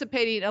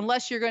anticipating,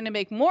 unless you're going to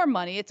make more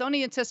money, it's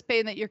only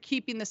anticipating that you're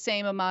keeping the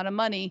same amount of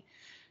money.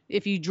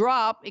 If you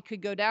drop, it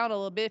could go down a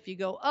little bit. If you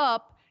go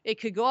up,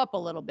 it could go up a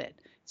little bit.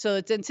 So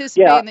it's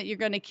anticipating that you're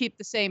going to keep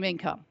the same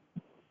income.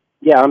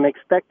 Yeah, I'm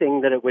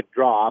expecting that it would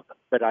drop,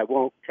 but I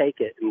won't take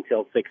it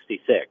until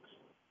 66.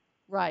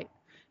 Right.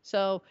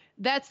 So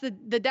that's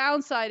the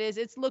downside is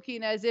it's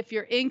looking as if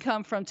your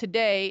income from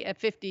today at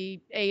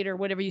 58 or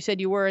whatever you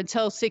said you were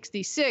until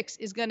 66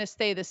 is going to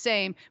stay the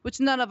same, which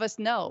none of us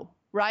know.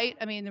 Right?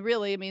 I mean,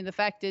 the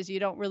fact is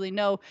you don't really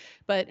know,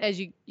 but as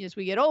we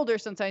get older,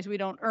 sometimes we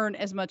don't earn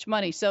as much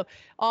money. So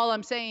all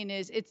I'm saying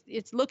is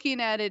it's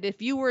looking at it.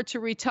 If you were to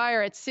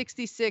retire at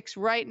 66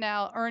 right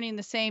now, earning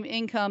the same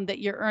income that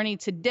you're earning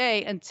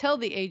today until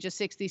the age of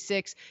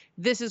 66,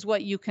 this is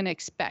what you can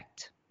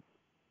expect.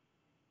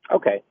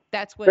 Okay.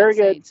 That's what Very it's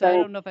saying. good. So I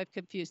don't know if I've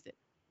confused it.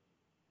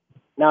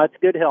 No, it's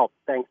good help.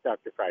 Thanks,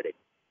 Dr. Friday.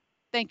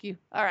 Thank you.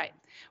 All right.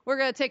 We're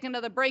going to take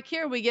another break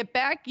here. When we get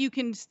back, you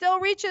can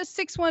still reach us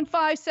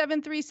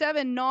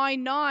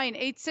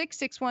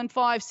 615-737-9986,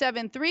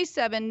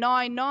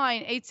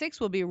 615-737-9986.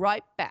 We'll be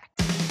right back.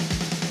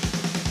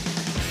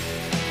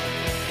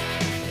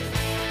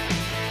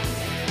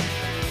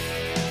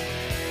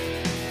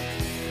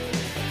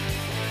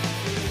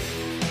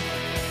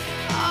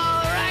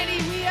 All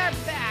righty. We are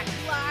back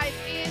live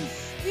in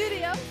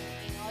studio.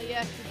 All you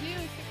have to do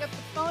is pick up the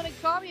phone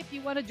and call me if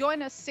you want to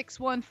join us.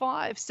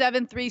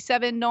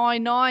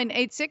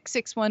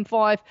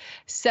 615-737-9986,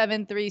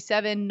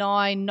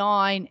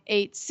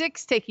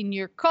 615-737-9986. Taking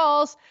your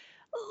calls.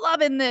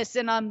 Loving this.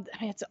 And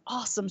it's an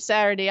awesome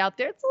Saturday out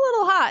there. It's a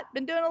little hot.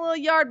 Been doing a little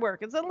yard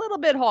work. It's a little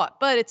bit hot,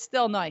 but it's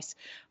still nice.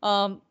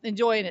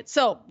 Enjoying it.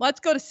 So let's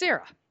go to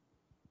Sarah.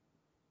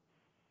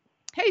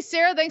 Hey,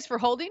 Sarah, thanks for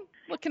holding.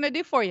 What can I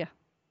do for you?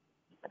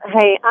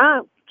 Hey,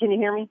 can you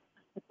hear me?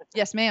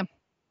 Yes, ma'am.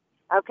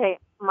 Okay,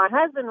 my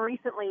husband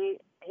recently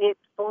hit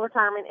full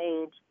retirement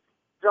age,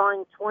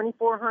 drawing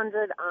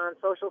 $2,400 on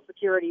Social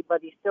Security,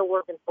 but he's still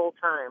working full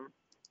time.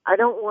 I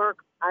don't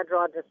work. I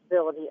draw a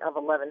disability of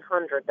 $1,100.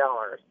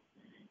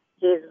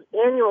 His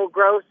annual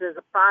gross is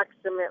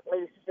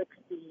approximately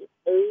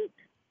 68,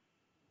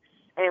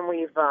 and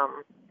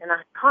and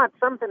I caught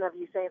something of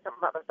you saying something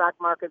about the stock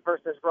market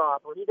versus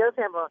Roth. Well, he does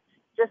have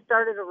just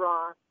started a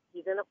Roth.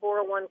 He's in a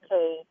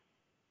 401k,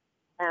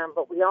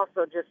 but we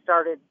also just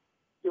started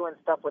doing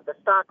stuff with the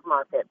stock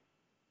market.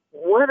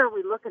 What are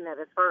we looking at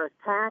as far as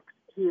tax?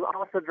 He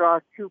also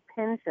draws 2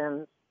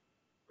 pensions.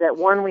 That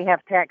one we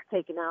have tax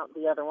taken out,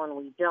 the other one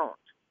we don't.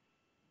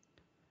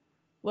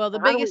 Well, the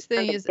biggest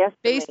thing is,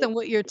 based on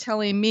what you're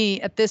telling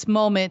me at this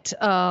moment,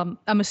 I'm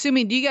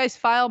assuming, do you guys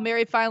file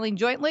married filing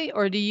jointly,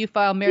 or do you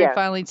file married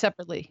filing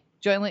separately?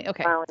 Jointly?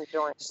 Okay. Filing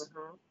joint.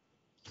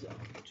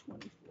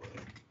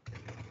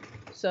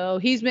 So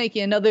he's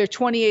making another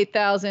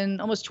 $28,000,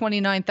 almost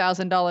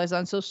 $29,000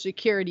 on Social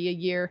Security a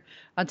year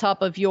on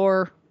top of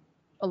your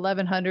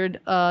 1,100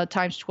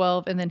 times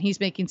 12, and then he's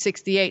making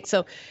 68.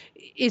 So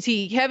is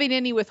he having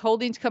any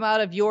withholdings come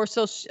out of your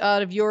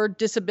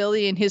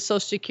disability and his Social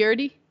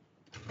Security?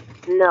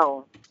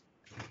 No.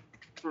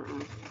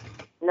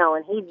 No,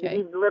 and he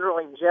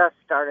literally just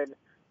started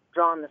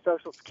drawing the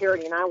Social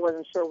Security, and I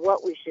wasn't sure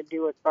what we should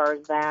do as far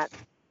as that.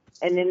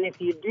 And then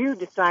if you do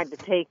decide to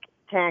take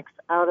tax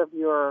out of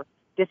your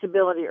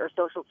disability or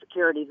Social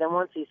Security, then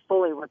once he's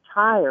fully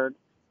retired,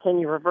 can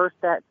you reverse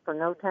that for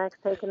no tax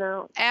taken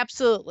out?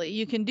 Absolutely.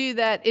 You can do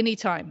that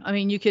anytime. I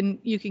mean, you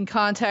can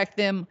contact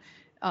them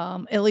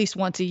at least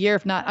once a year.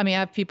 If not, I mean, I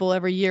have people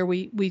every year.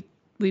 We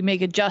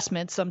make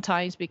adjustments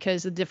sometimes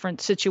because of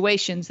different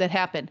situations that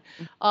happen.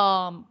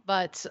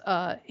 But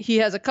he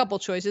has a couple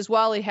choices.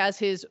 While he has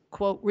his,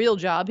 quote, real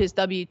job, his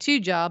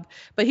W-2 job,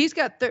 but he's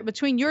got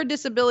between your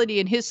disability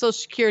and his Social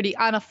Security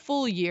on a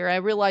full year. I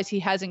realize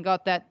he hasn't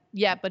got that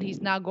yet, but he's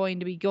now going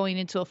to be going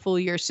into a full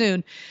year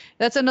soon.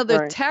 That's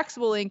another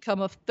taxable income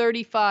of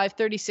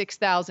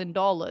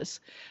 $36,000.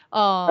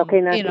 Okay,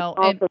 now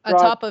and on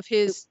top of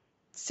his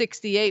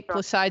 68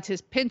 besides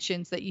his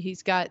pensions that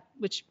he's got,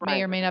 which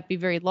may or may not be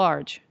very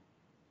large.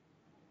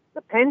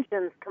 The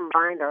pensions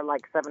combined are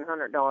like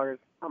 $700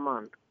 a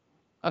month.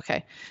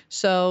 Okay,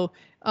 so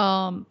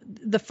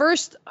the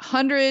first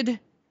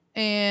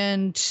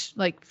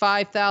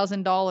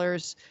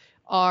 $105,000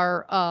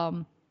 are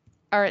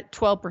at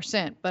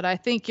 12%, but I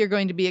think you're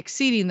going to be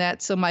exceeding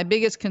that. So my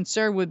biggest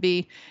concern would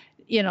be,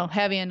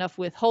 having enough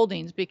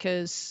withholdings,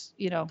 because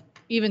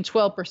even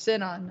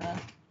 12% on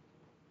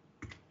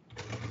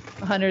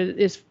 100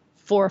 is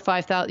 $4,000 or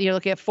 $5,000. You're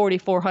looking at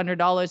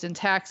 $4,400 in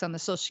tax on the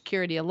Social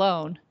Security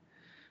alone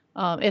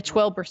at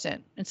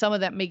 12%, and some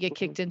of that may get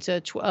kicked into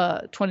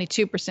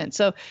 22%.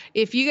 So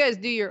if you guys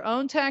do your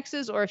own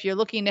taxes, or if you're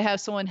looking to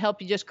have someone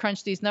help you just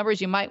crunch these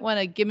numbers, you might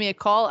want to give me a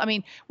call. I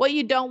mean, what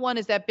you don't want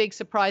is that big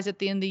surprise at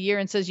the end of the year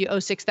and says you owe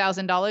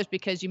 $6,000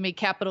 because you made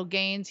capital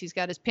gains. He's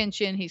got his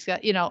pension. He's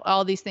got,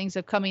 all these things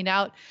are coming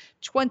out.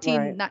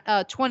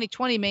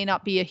 2020 may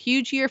not be a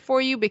huge year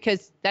for you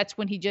because that's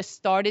when he just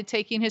started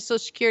taking his Social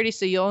Security.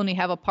 So you only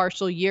have a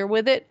partial year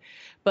with it.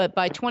 But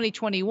by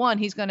 2021,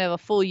 he's going to have a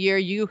full year.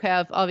 You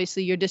have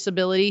obviously your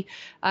disability.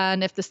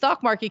 And if the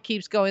stock market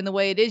keeps going the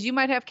way it is, you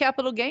might have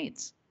capital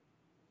gains.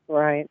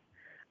 Right.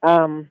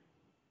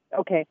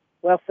 Okay.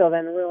 Well, so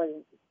then really,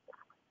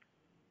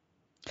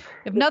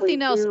 if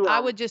nothing else, I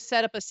would just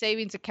set up a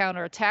savings account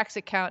or a tax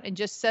account and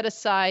just set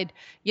aside,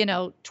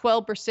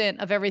 12%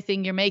 of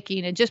everything you're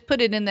making and just put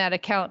it in that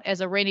account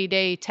as a rainy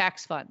day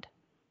tax fund.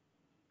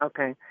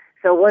 Okay.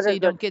 So what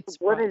is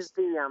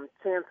the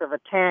chance of a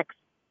tax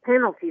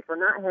penalty for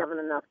not having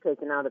enough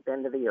taken out at the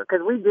end of the year?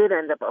 Because we did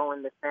end up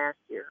owing this past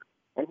year,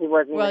 and he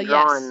wasn't even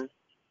drawing. Yes.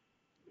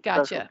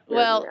 Gotcha.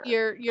 Well,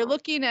 you're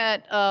looking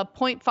at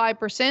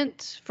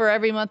 0.5% for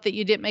every month that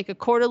you didn't make a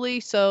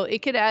quarterly, so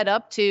it could add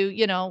up to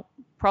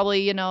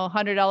probably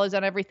 $100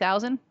 on every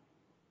 1,000.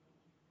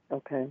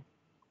 Okay.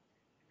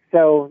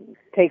 So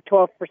take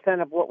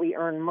 12% of what we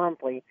earn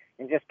monthly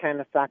and just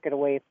kind of sock it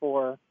away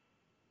for.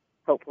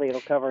 Hopefully, it'll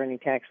cover any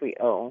tax we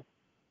owe.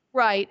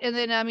 Right. And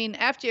then,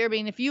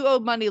 if you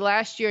owed money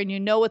last year and you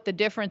know what the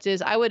difference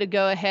is, I would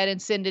go ahead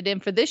and send it in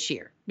for this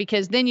year,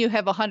 because then you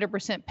have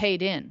 100%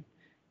 paid in,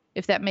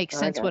 if that makes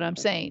sense what I'm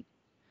saying.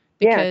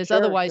 Because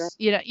otherwise,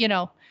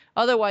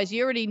 otherwise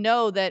you already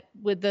know that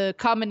with the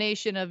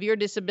combination of your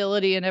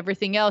disability and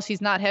everything else, he's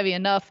not heavy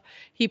enough.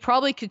 He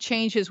probably could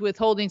change his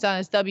withholdings on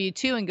his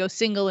W-2 and go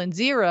single and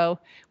zero,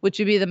 which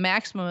would be the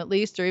maximum at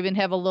least, or even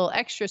have a little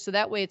extra. So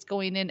that way it's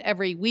going in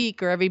every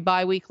week or every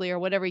biweekly or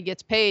whatever he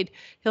gets paid.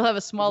 He'll have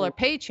a smaller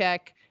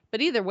paycheck,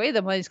 but either way,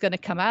 the money's going to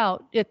come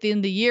out at the end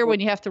of the year when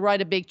you have to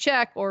write a big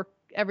check, or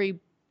every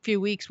few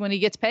weeks when he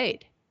gets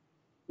paid.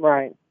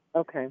 Right.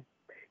 Okay.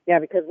 Yeah,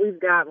 because we've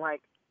got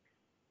like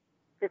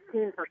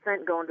 15%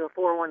 going to a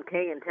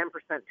 401k and 10%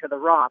 to the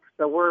Roth.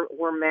 So we're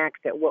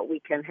maxed at what we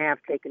can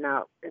have taken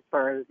out as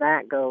far as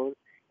that goes.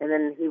 And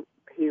then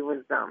he's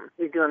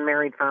doing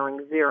married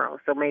filing 0.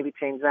 So maybe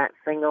change that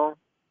single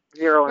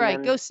 0. Right.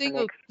 And go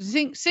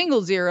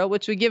single 0,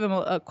 which would give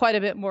him quite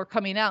a bit more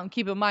coming out. And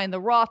keep in mind, the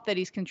Roth that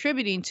he's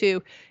contributing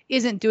to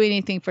isn't doing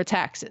anything for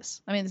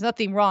taxes. I mean, there's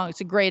nothing wrong.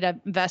 It's a great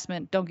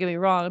investment. Don't get me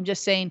wrong. I'm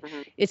just saying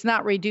it's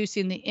not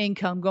reducing the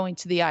income going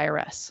to the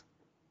IRS.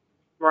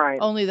 Right.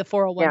 Only the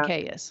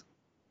 401k is.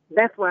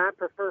 That's why I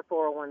prefer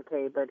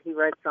 401k, but he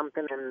read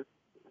something in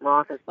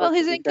Roth is Well, supposed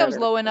his to be income's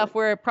better. low enough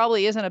where it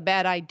probably isn't a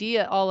bad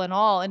idea all in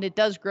all, and it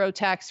does grow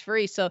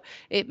tax-free. So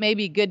it may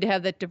be good to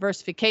have that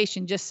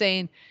diversification, just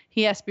saying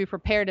he has to be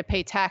prepared to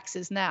pay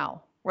taxes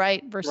now,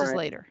 right, versus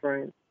later.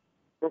 Right.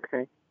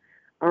 Okay.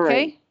 All right.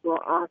 Okay?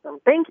 Well, awesome.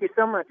 Thank you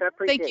so much. I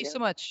appreciate it. Thank you so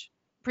much.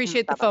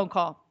 Appreciate the phone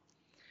call.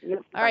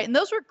 Yep. All right. And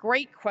those were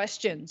great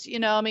questions.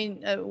 I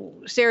mean,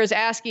 Sarah's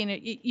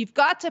asking, you've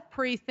got to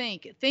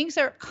pre-think. Things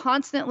are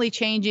constantly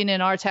changing in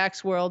our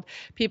tax world.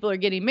 People are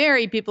getting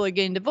married. People are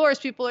getting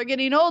divorced. People are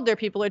getting older.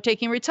 People are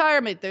taking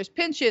retirement. There's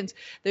pensions.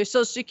 There's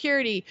Social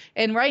Security.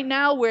 And right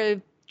now we're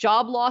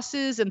job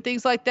losses and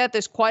things like that.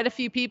 There's quite a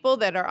few people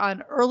that are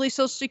on early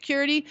Social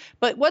Security.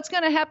 But what's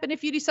going to happen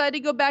if you decide to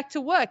go back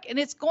to work? And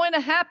it's going to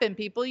happen,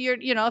 people.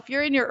 If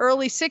you're in your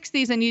early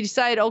 60s and you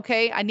decide,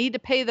 okay, I need to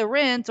pay the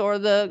rent or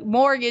the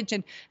mortgage,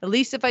 and at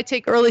least if I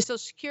take early Social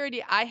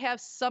Security, I have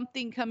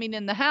something coming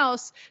in the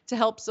house to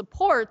help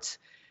support,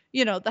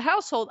 the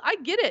household. I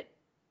get it.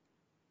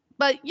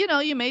 But,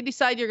 you may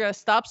decide you're going to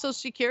stop Social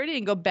Security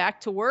and go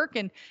back to work.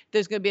 And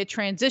there's going to be a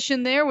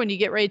transition there when you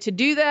get ready to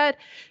do that.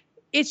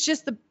 It's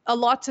just a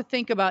lot to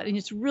think about. And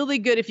it's really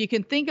good if you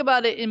can think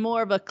about it in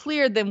more of a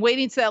clear than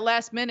waiting to that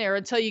last minute or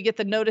until you get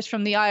the notice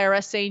from the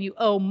IRS saying you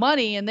owe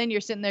money. And then you're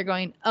sitting there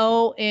going,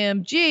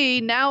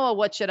 OMG, now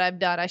what should I have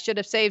done? I should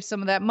have saved some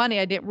of that money.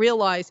 I didn't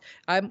realize.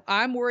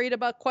 I'm worried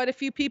about quite a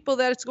few people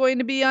that it's going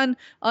to be on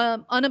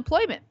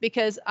unemployment,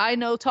 because I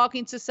know,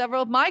 talking to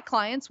several of my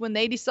clients, when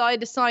they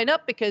decided to sign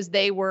up because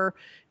they were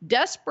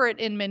desperate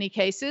in many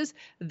cases,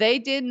 they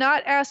did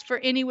not ask for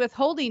any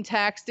withholding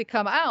tax to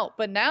come out.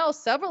 But now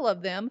several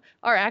of them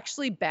are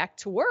actually back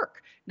to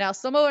work. Now,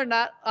 some of them are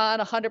not on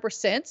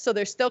 100%, so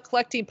they're still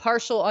collecting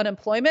partial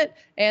unemployment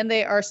and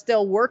they are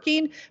still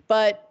working.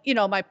 But,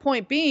 my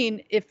point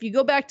being, if you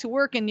go back to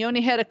work and you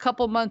only had a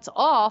couple months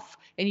off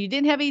and you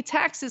didn't have any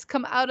taxes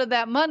come out of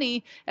that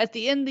money at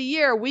the end of the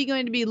year, we're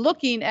going to be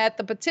looking at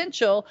the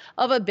potential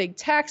of a big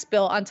tax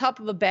bill on top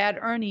of a bad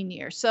earning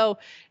year. So,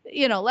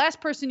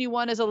 last person you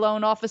want as a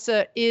loan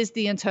officer is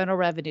the Internal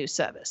Revenue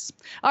Service.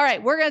 All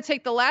right, we're going to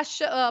take the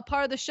last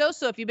part of the show.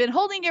 So if you've been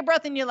holding your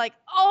breath and you're like,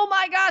 oh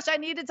my gosh, I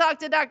need to talk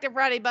to Dr.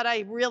 Friday, but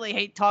I really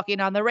hate talking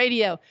on the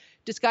radio,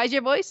 disguise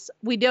your voice.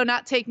 We do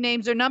not take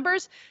names or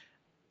numbers.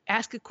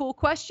 Ask a cool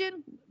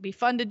question. Be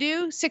fun to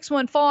do.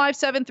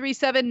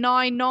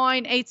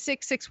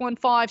 615-737-9986,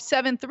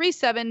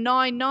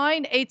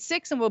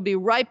 615-737-9986, and we'll be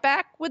right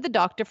back with the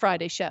Dr.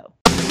 Friday Show.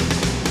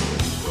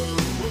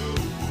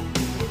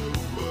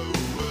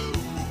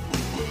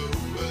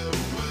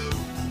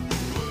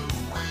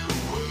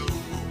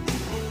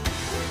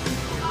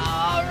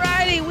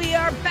 Alrighty, we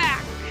are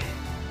back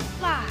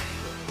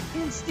live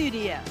in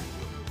studio.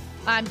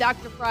 I'm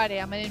Dr. Friday.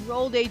 I'm an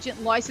enrolled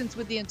agent licensed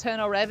with the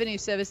Internal Revenue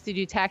Service to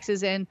do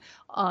taxes and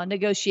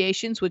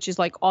negotiations, which is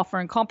like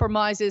offering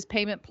compromises,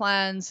 payment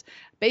plans,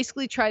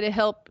 basically try to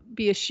help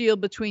be a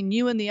shield between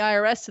you and the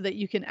IRS so that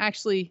you can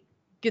actually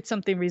get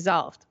something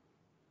resolved.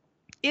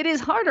 It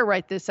is harder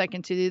right this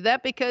second to do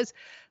that because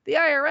the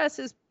IRS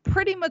is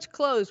pretty much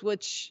closed,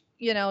 which,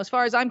 as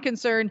far as I'm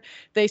concerned,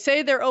 they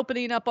say they're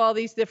opening up all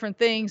these different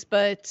things,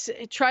 but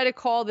try to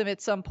call them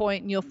at some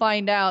point and you'll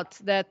find out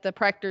that the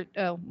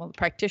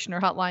practitioner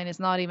hotline is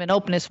not even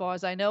open as far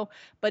as I know.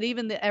 But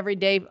even the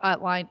everyday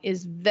hotline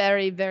is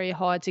very, very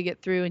hard to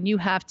get through, and you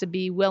have to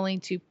be willing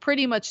to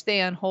pretty much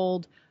stay on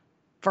hold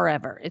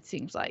forever, it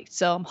seems like.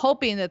 So I'm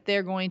hoping that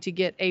they're going to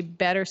get a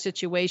better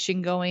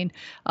situation going,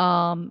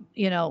 and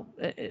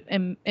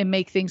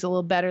make things a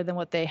little better than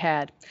what they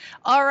had.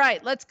 All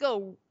right, let's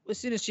go. As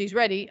soon as she's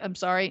ready. I'm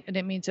sorry, I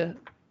didn't mean to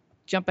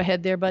jump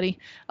ahead there, buddy.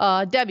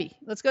 Debbie,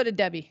 let's go to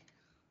Debbie.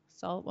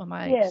 So on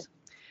my yes.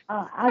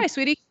 Hi,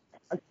 sweetie.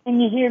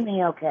 Can you hear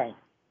me okay?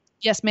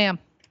 Yes, ma'am.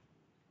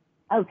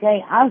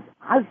 Okay, I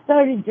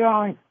started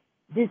drawing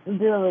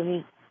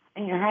disability,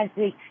 and you have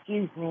to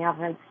excuse me. I've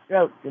had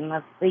strokes and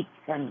my speech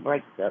kind of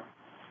breaks up.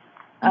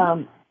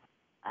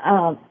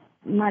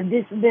 My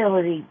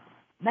disability,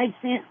 they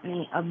sent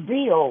me a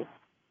bill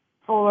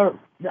for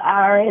the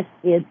IRS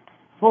did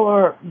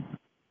for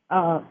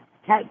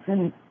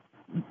taxing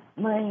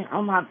money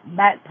on my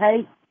back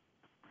pay.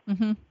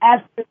 Mm-hmm.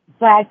 After the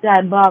fact,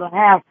 I bought a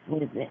house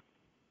with it.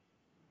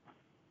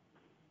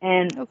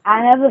 And okay.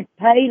 I haven't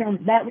paid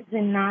them. That was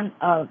in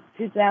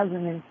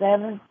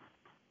 2007.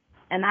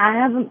 And I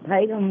haven't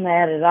paid them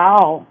that at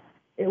all.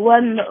 It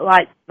wasn't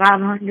like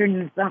 $500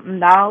 and something.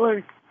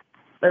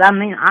 But I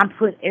mean, I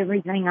put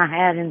everything I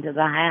had into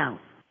the house.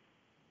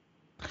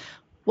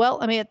 Well,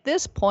 I mean, at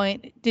this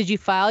point, did you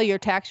file your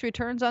tax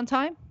returns on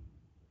time?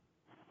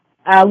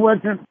 I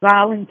wasn't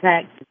filing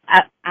taxes.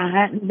 I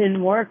hadn't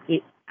been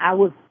working.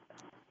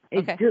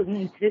 It took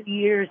me 2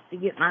 years to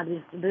get my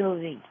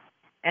disability.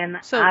 And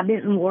I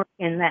didn't work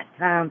in that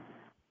time.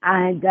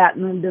 I had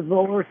gotten a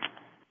divorce,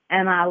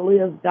 and I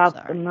lived off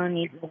the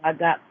money that I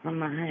got from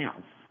my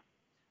house.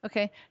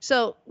 Okay.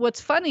 So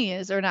what's funny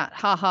is, or not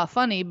haha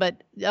funny,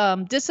 but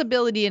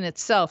disability in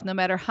itself, no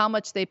matter how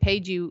much they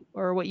paid you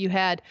or what you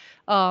had,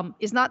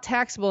 is not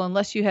taxable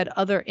unless you had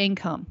other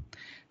income.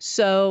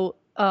 So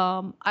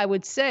I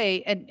would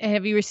say, and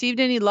have you received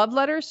any love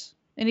letters?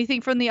 Anything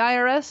from the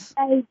IRS?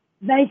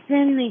 They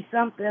send me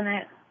something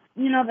that,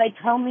 they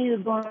told me to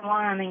go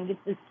online and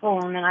get this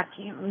form, and I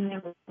can't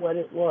remember what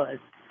it was,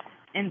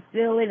 and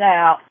fill it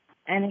out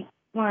and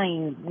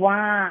explain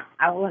why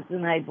I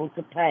wasn't able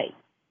to pay.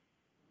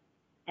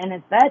 And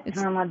at that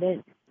time, I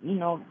didn't,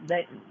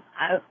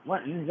 I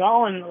wasn't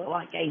drawing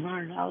like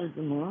 $800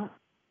 a month.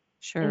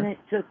 Sure. And it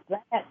took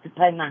that to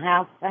pay my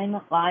house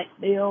payment, light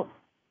bill,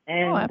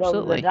 and go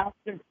to the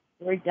doctor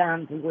 3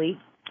 times a week.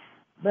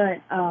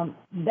 But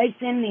they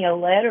send me a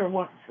letter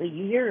once a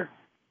year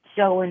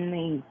showing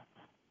me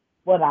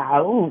what I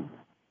owe.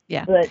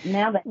 Yeah. But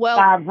now that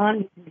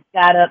 500 has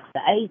got up to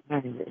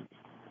 800.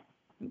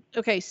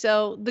 Okay,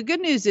 so the good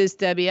news is,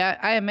 Debbie,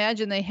 I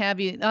imagine they have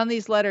you on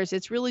these letters.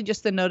 It's really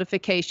just a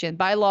notification.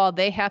 By law,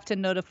 they have to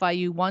notify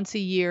you once a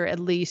year at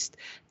least,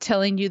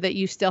 telling you that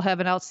you still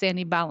have an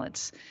outstanding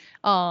balance.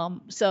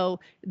 So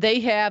they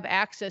have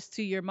access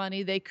to your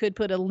money. They could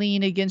put a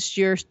lien against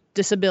your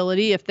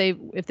disability if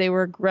they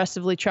were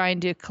aggressively trying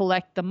to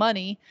collect the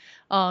money.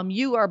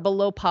 You are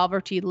below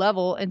poverty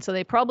level, and so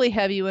they probably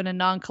have you in a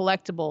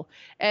non-collectible.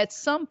 At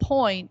some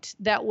point,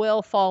 that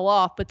will fall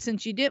off, but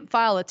since you didn't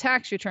file a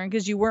tax return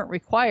because you weren't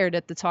required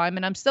at the time,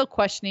 and I'm still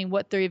questioning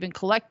what they're even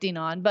collecting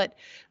on, but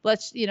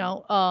let's,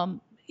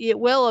 it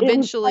will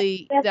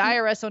eventually, the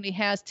IRS only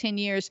has 10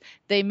 years.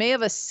 They may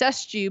have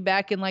assessed you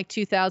back in like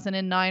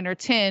 2009 or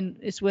 10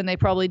 is when they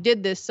probably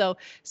did this. So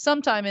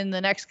sometime in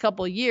the next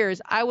couple of years,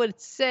 I would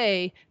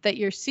say that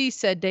your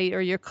CSED date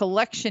or your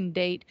collection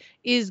date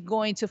is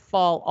going to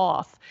fall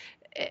off.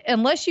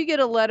 Unless you get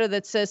a letter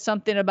that says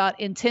something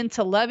about intent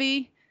to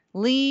levy,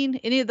 lien,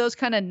 any of those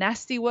kind of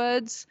nasty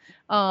words,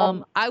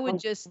 I would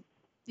just,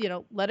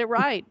 let it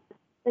ride.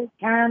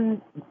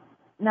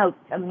 No,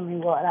 telling me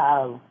what I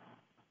owe.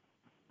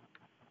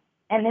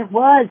 And it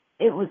was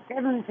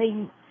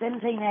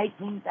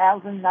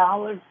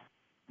 $18,000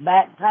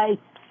 back pay,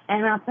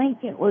 and I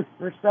think it was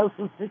for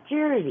Social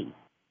Security.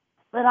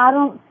 But I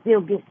don't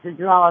still get to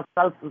draw a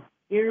Social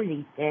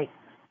Security check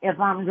if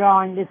I'm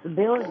drawing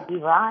disability,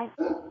 right?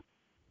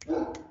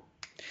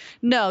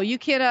 No, you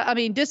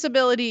can't.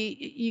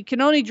 Disability, you can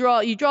only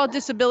draw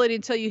disability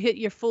until you hit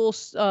your full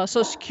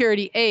Social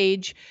Security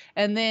age,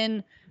 and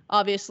then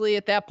obviously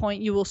at that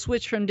point you will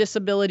switch from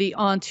disability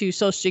onto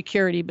Social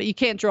Security, but you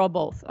can't draw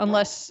both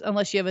unless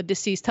you have a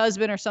deceased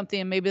husband or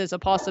something, and maybe there's a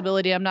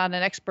possibility. I'm not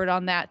an expert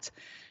on that.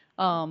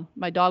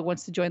 My dog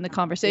wants to join the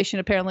conversation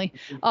apparently,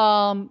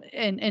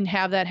 and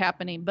have that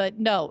happening. But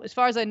no, as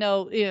far as I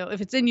know,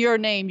 if it's in your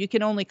name, you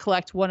can only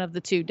collect one of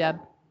the two, Deb.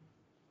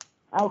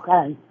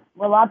 Okay.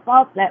 Well, I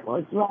thought that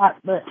was right,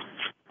 but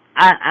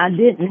I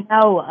didn't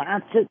know.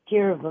 I took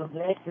care of a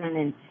veteran,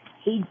 and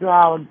he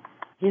drawed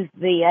his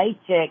VA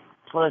check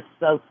plus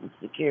Social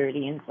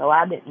Security, and so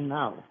I didn't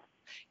know.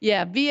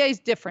 Yeah, VA is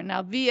different.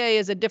 Now, VA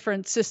is a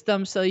different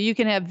system, so you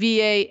can have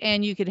VA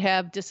and you could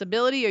have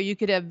disability, or you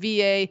could have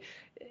VA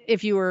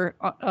if you were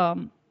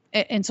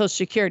in Social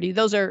Security.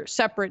 Those are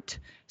separate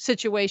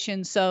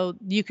situations, so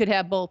you could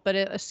have both. But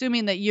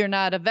assuming that you're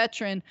not a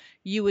veteran,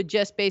 you would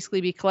just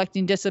basically be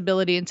collecting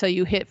disability until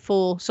you hit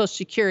full Social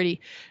Security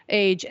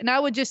age. And I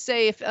would just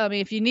say,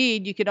 if you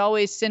need, you could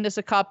always send us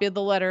a copy of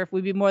the letter.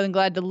 We'd be more than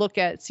glad to look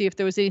at it, see if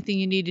there was anything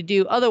you need to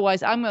do.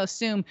 Otherwise, I'm going to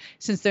assume,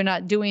 since they're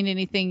not doing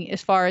anything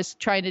as far as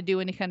trying to do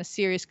any kind of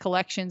serious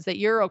collections, that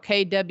you're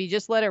okay, Debbie.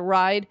 Just let it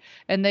ride,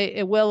 and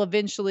it will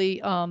eventually,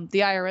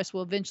 the IRS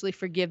will eventually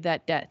forgive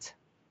that debt.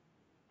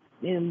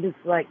 It'll just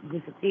like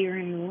disappear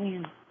in the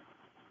wind.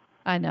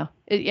 I know.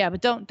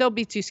 But don't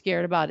be too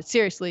scared about it.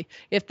 Seriously,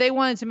 if they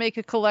wanted to make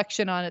a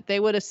collection on it, they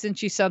would have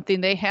sent you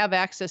something. They have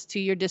access to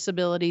your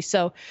disability.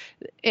 So,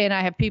 and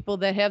I have people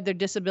that have their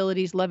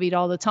disabilities levied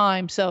all the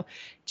time. So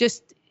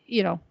just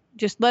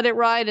let it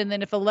ride. And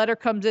then if a letter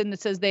comes in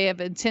that says they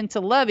have intent to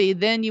levy,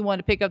 then you want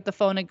to pick up the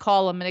phone and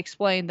call them and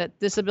explain that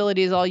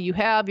disability is all you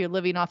have. You're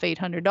living off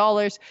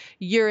 $800.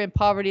 You're in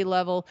poverty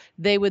level.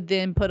 They would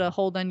then put a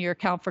hold on your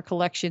account for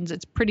collections.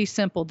 It's pretty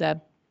simple,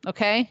 Deb.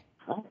 Okay?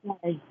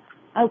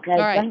 Okay, all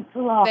right. Thanks a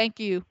lot. Thank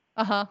you.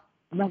 Bye.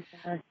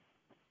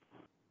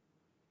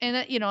 And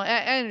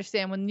I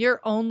understand when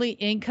your only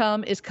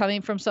income is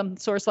coming from some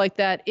source like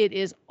that, it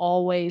is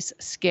always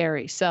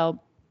scary. So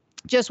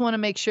just want to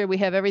make sure we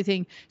have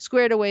everything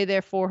squared away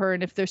there for her.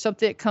 And if there's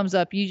something that comes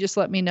up, you just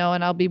let me know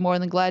and I'll be more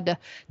than glad to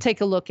take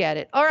a look at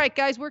it. All right,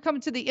 guys, we're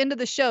coming to the end of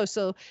the show.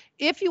 So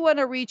if you want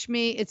to reach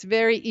me, it's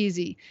very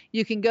easy.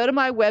 You can go to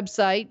my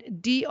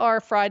website,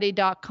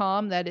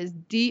 drfriday.com. That is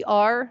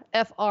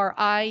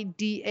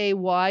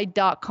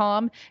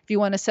drfriday.com. If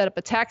you want to set up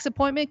a tax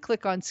appointment,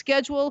 click on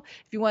schedule.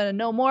 If you want to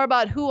know more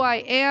about who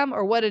I am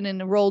or what an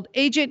enrolled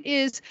agent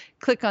is,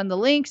 click on the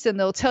links and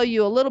they'll tell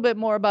you a little bit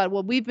more about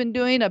what we've been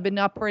doing. I've been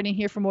operating in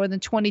here for more than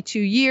 22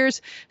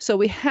 years. So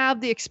we have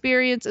the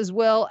experience as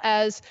well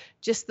as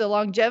just the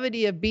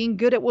longevity of being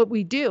good at what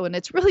we do. And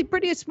it's really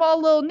pretty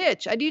small little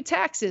niche. I do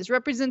taxes,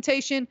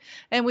 representation,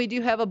 and we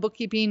do have a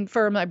bookkeeping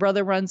firm my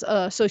brother runs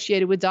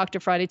associated with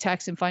Dr. Friday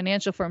Tax and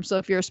Financial Firm. So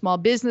if you're a small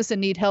business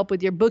and need help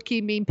with your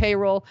bookkeeping,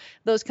 payroll,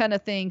 those kind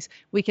of things,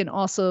 we can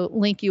also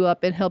link you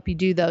up and help you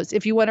do those.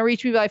 If you want to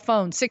reach me by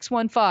phone,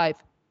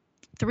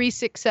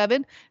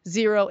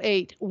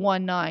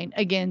 615-367-0819.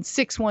 Again,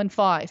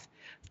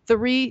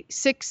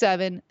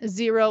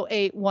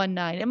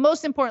 615-367-0819. And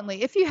most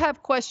importantly, if you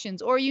have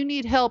questions or you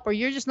need help or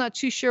you're just not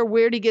too sure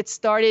where to get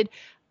started,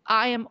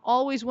 I am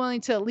always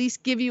willing to at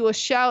least give you a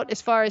shout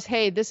as far as,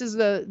 hey, this is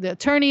the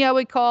attorney I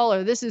would call,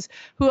 or this is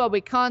who I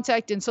would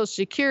contact in Social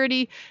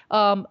Security.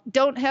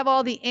 Don't have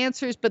all the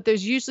answers, but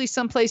there's usually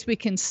some place we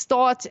can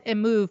start and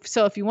move.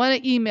 So if you want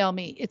to email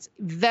me, it's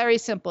very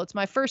simple. It's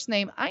my first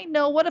name. I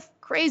know, what a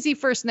crazy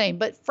first name,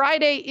 but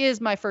Friday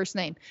is my first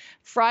name.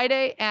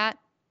 Friday at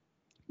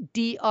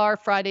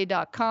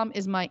drfriday.com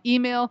is my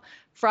email.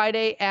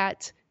 Friday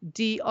at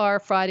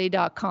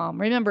drfriday.com.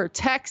 Remember,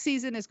 tax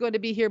season is going to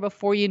be here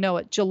before you know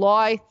it.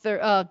 July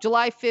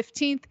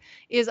 15th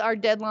is our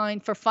deadline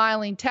for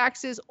filing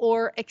taxes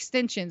or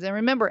extensions. And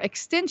remember,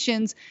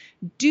 extensions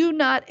do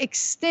not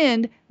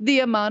extend the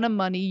amount of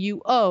money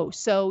you owe.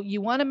 So you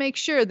want to make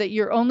sure that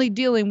you're only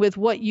dealing with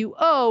what you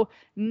owe,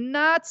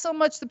 not so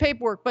much the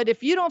paperwork. But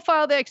if you don't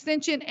file the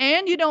extension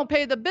and you don't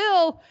pay the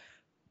bill,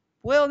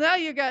 well, now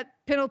you got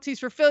penalties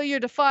for failure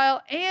to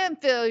file and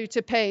failure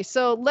to pay.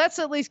 So let's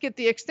at least get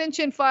the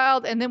extension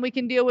filed, and then we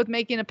can deal with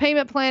making a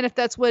payment plan if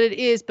that's what it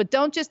is. But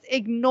don't just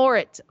ignore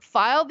it.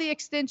 File the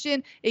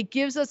extension. It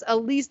gives us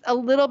at least a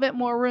little bit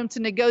more room to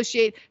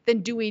negotiate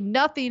than doing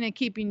nothing and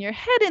keeping your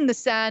head in the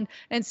sand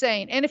and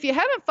saying, and if you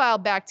haven't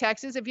filed back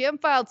taxes, if you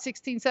haven't filed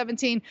 16,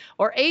 17,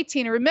 or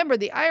 18, and remember,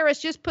 the IRS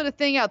just put a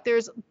thing out.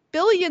 There's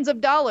billions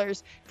of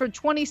dollars for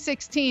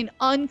 2016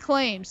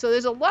 unclaimed. So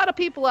there's a lot of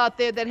people out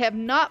there that have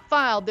not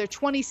filed their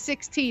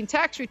 2016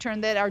 tax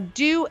return that are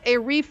due a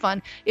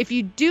refund. If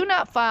you do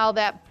not file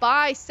that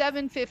by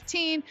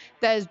 7/15,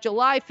 that is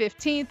July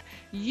 15th,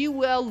 you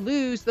will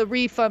lose the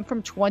refund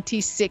from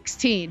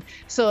 2016.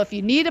 So if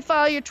you need to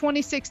file your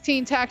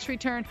 2016 tax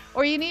return,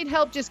 or you need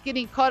help just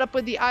getting caught up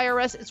with the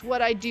IRS, it's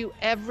what I do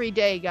every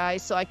day,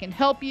 guys. So I can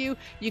help you.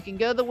 You can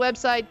go to the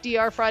website,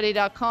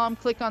 drfriday.com,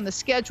 click on the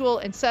schedule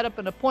and set up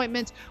an appointment,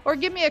 or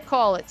give me a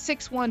call at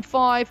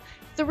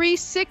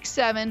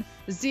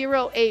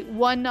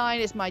 615-367-0819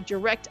 is my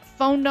direct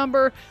phone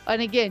number.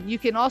 And again, you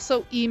can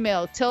also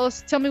email. Tell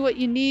me what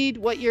you need,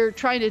 what you're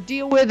trying to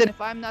deal with. And if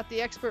I'm not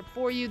the expert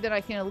for you, then I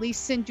can at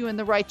least send you in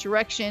the right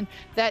direction.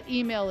 That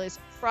email is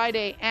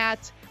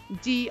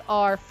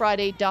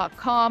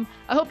friday@drfriday.com.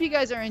 I hope you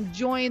guys are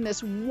enjoying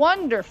this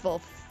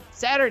wonderful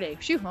Saturday.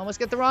 Phew, almost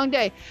got the wrong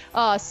day.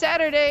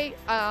 Saturday.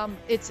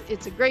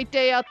 It's a great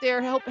day out there.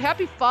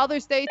 Happy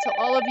Father's Day to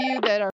all of you that are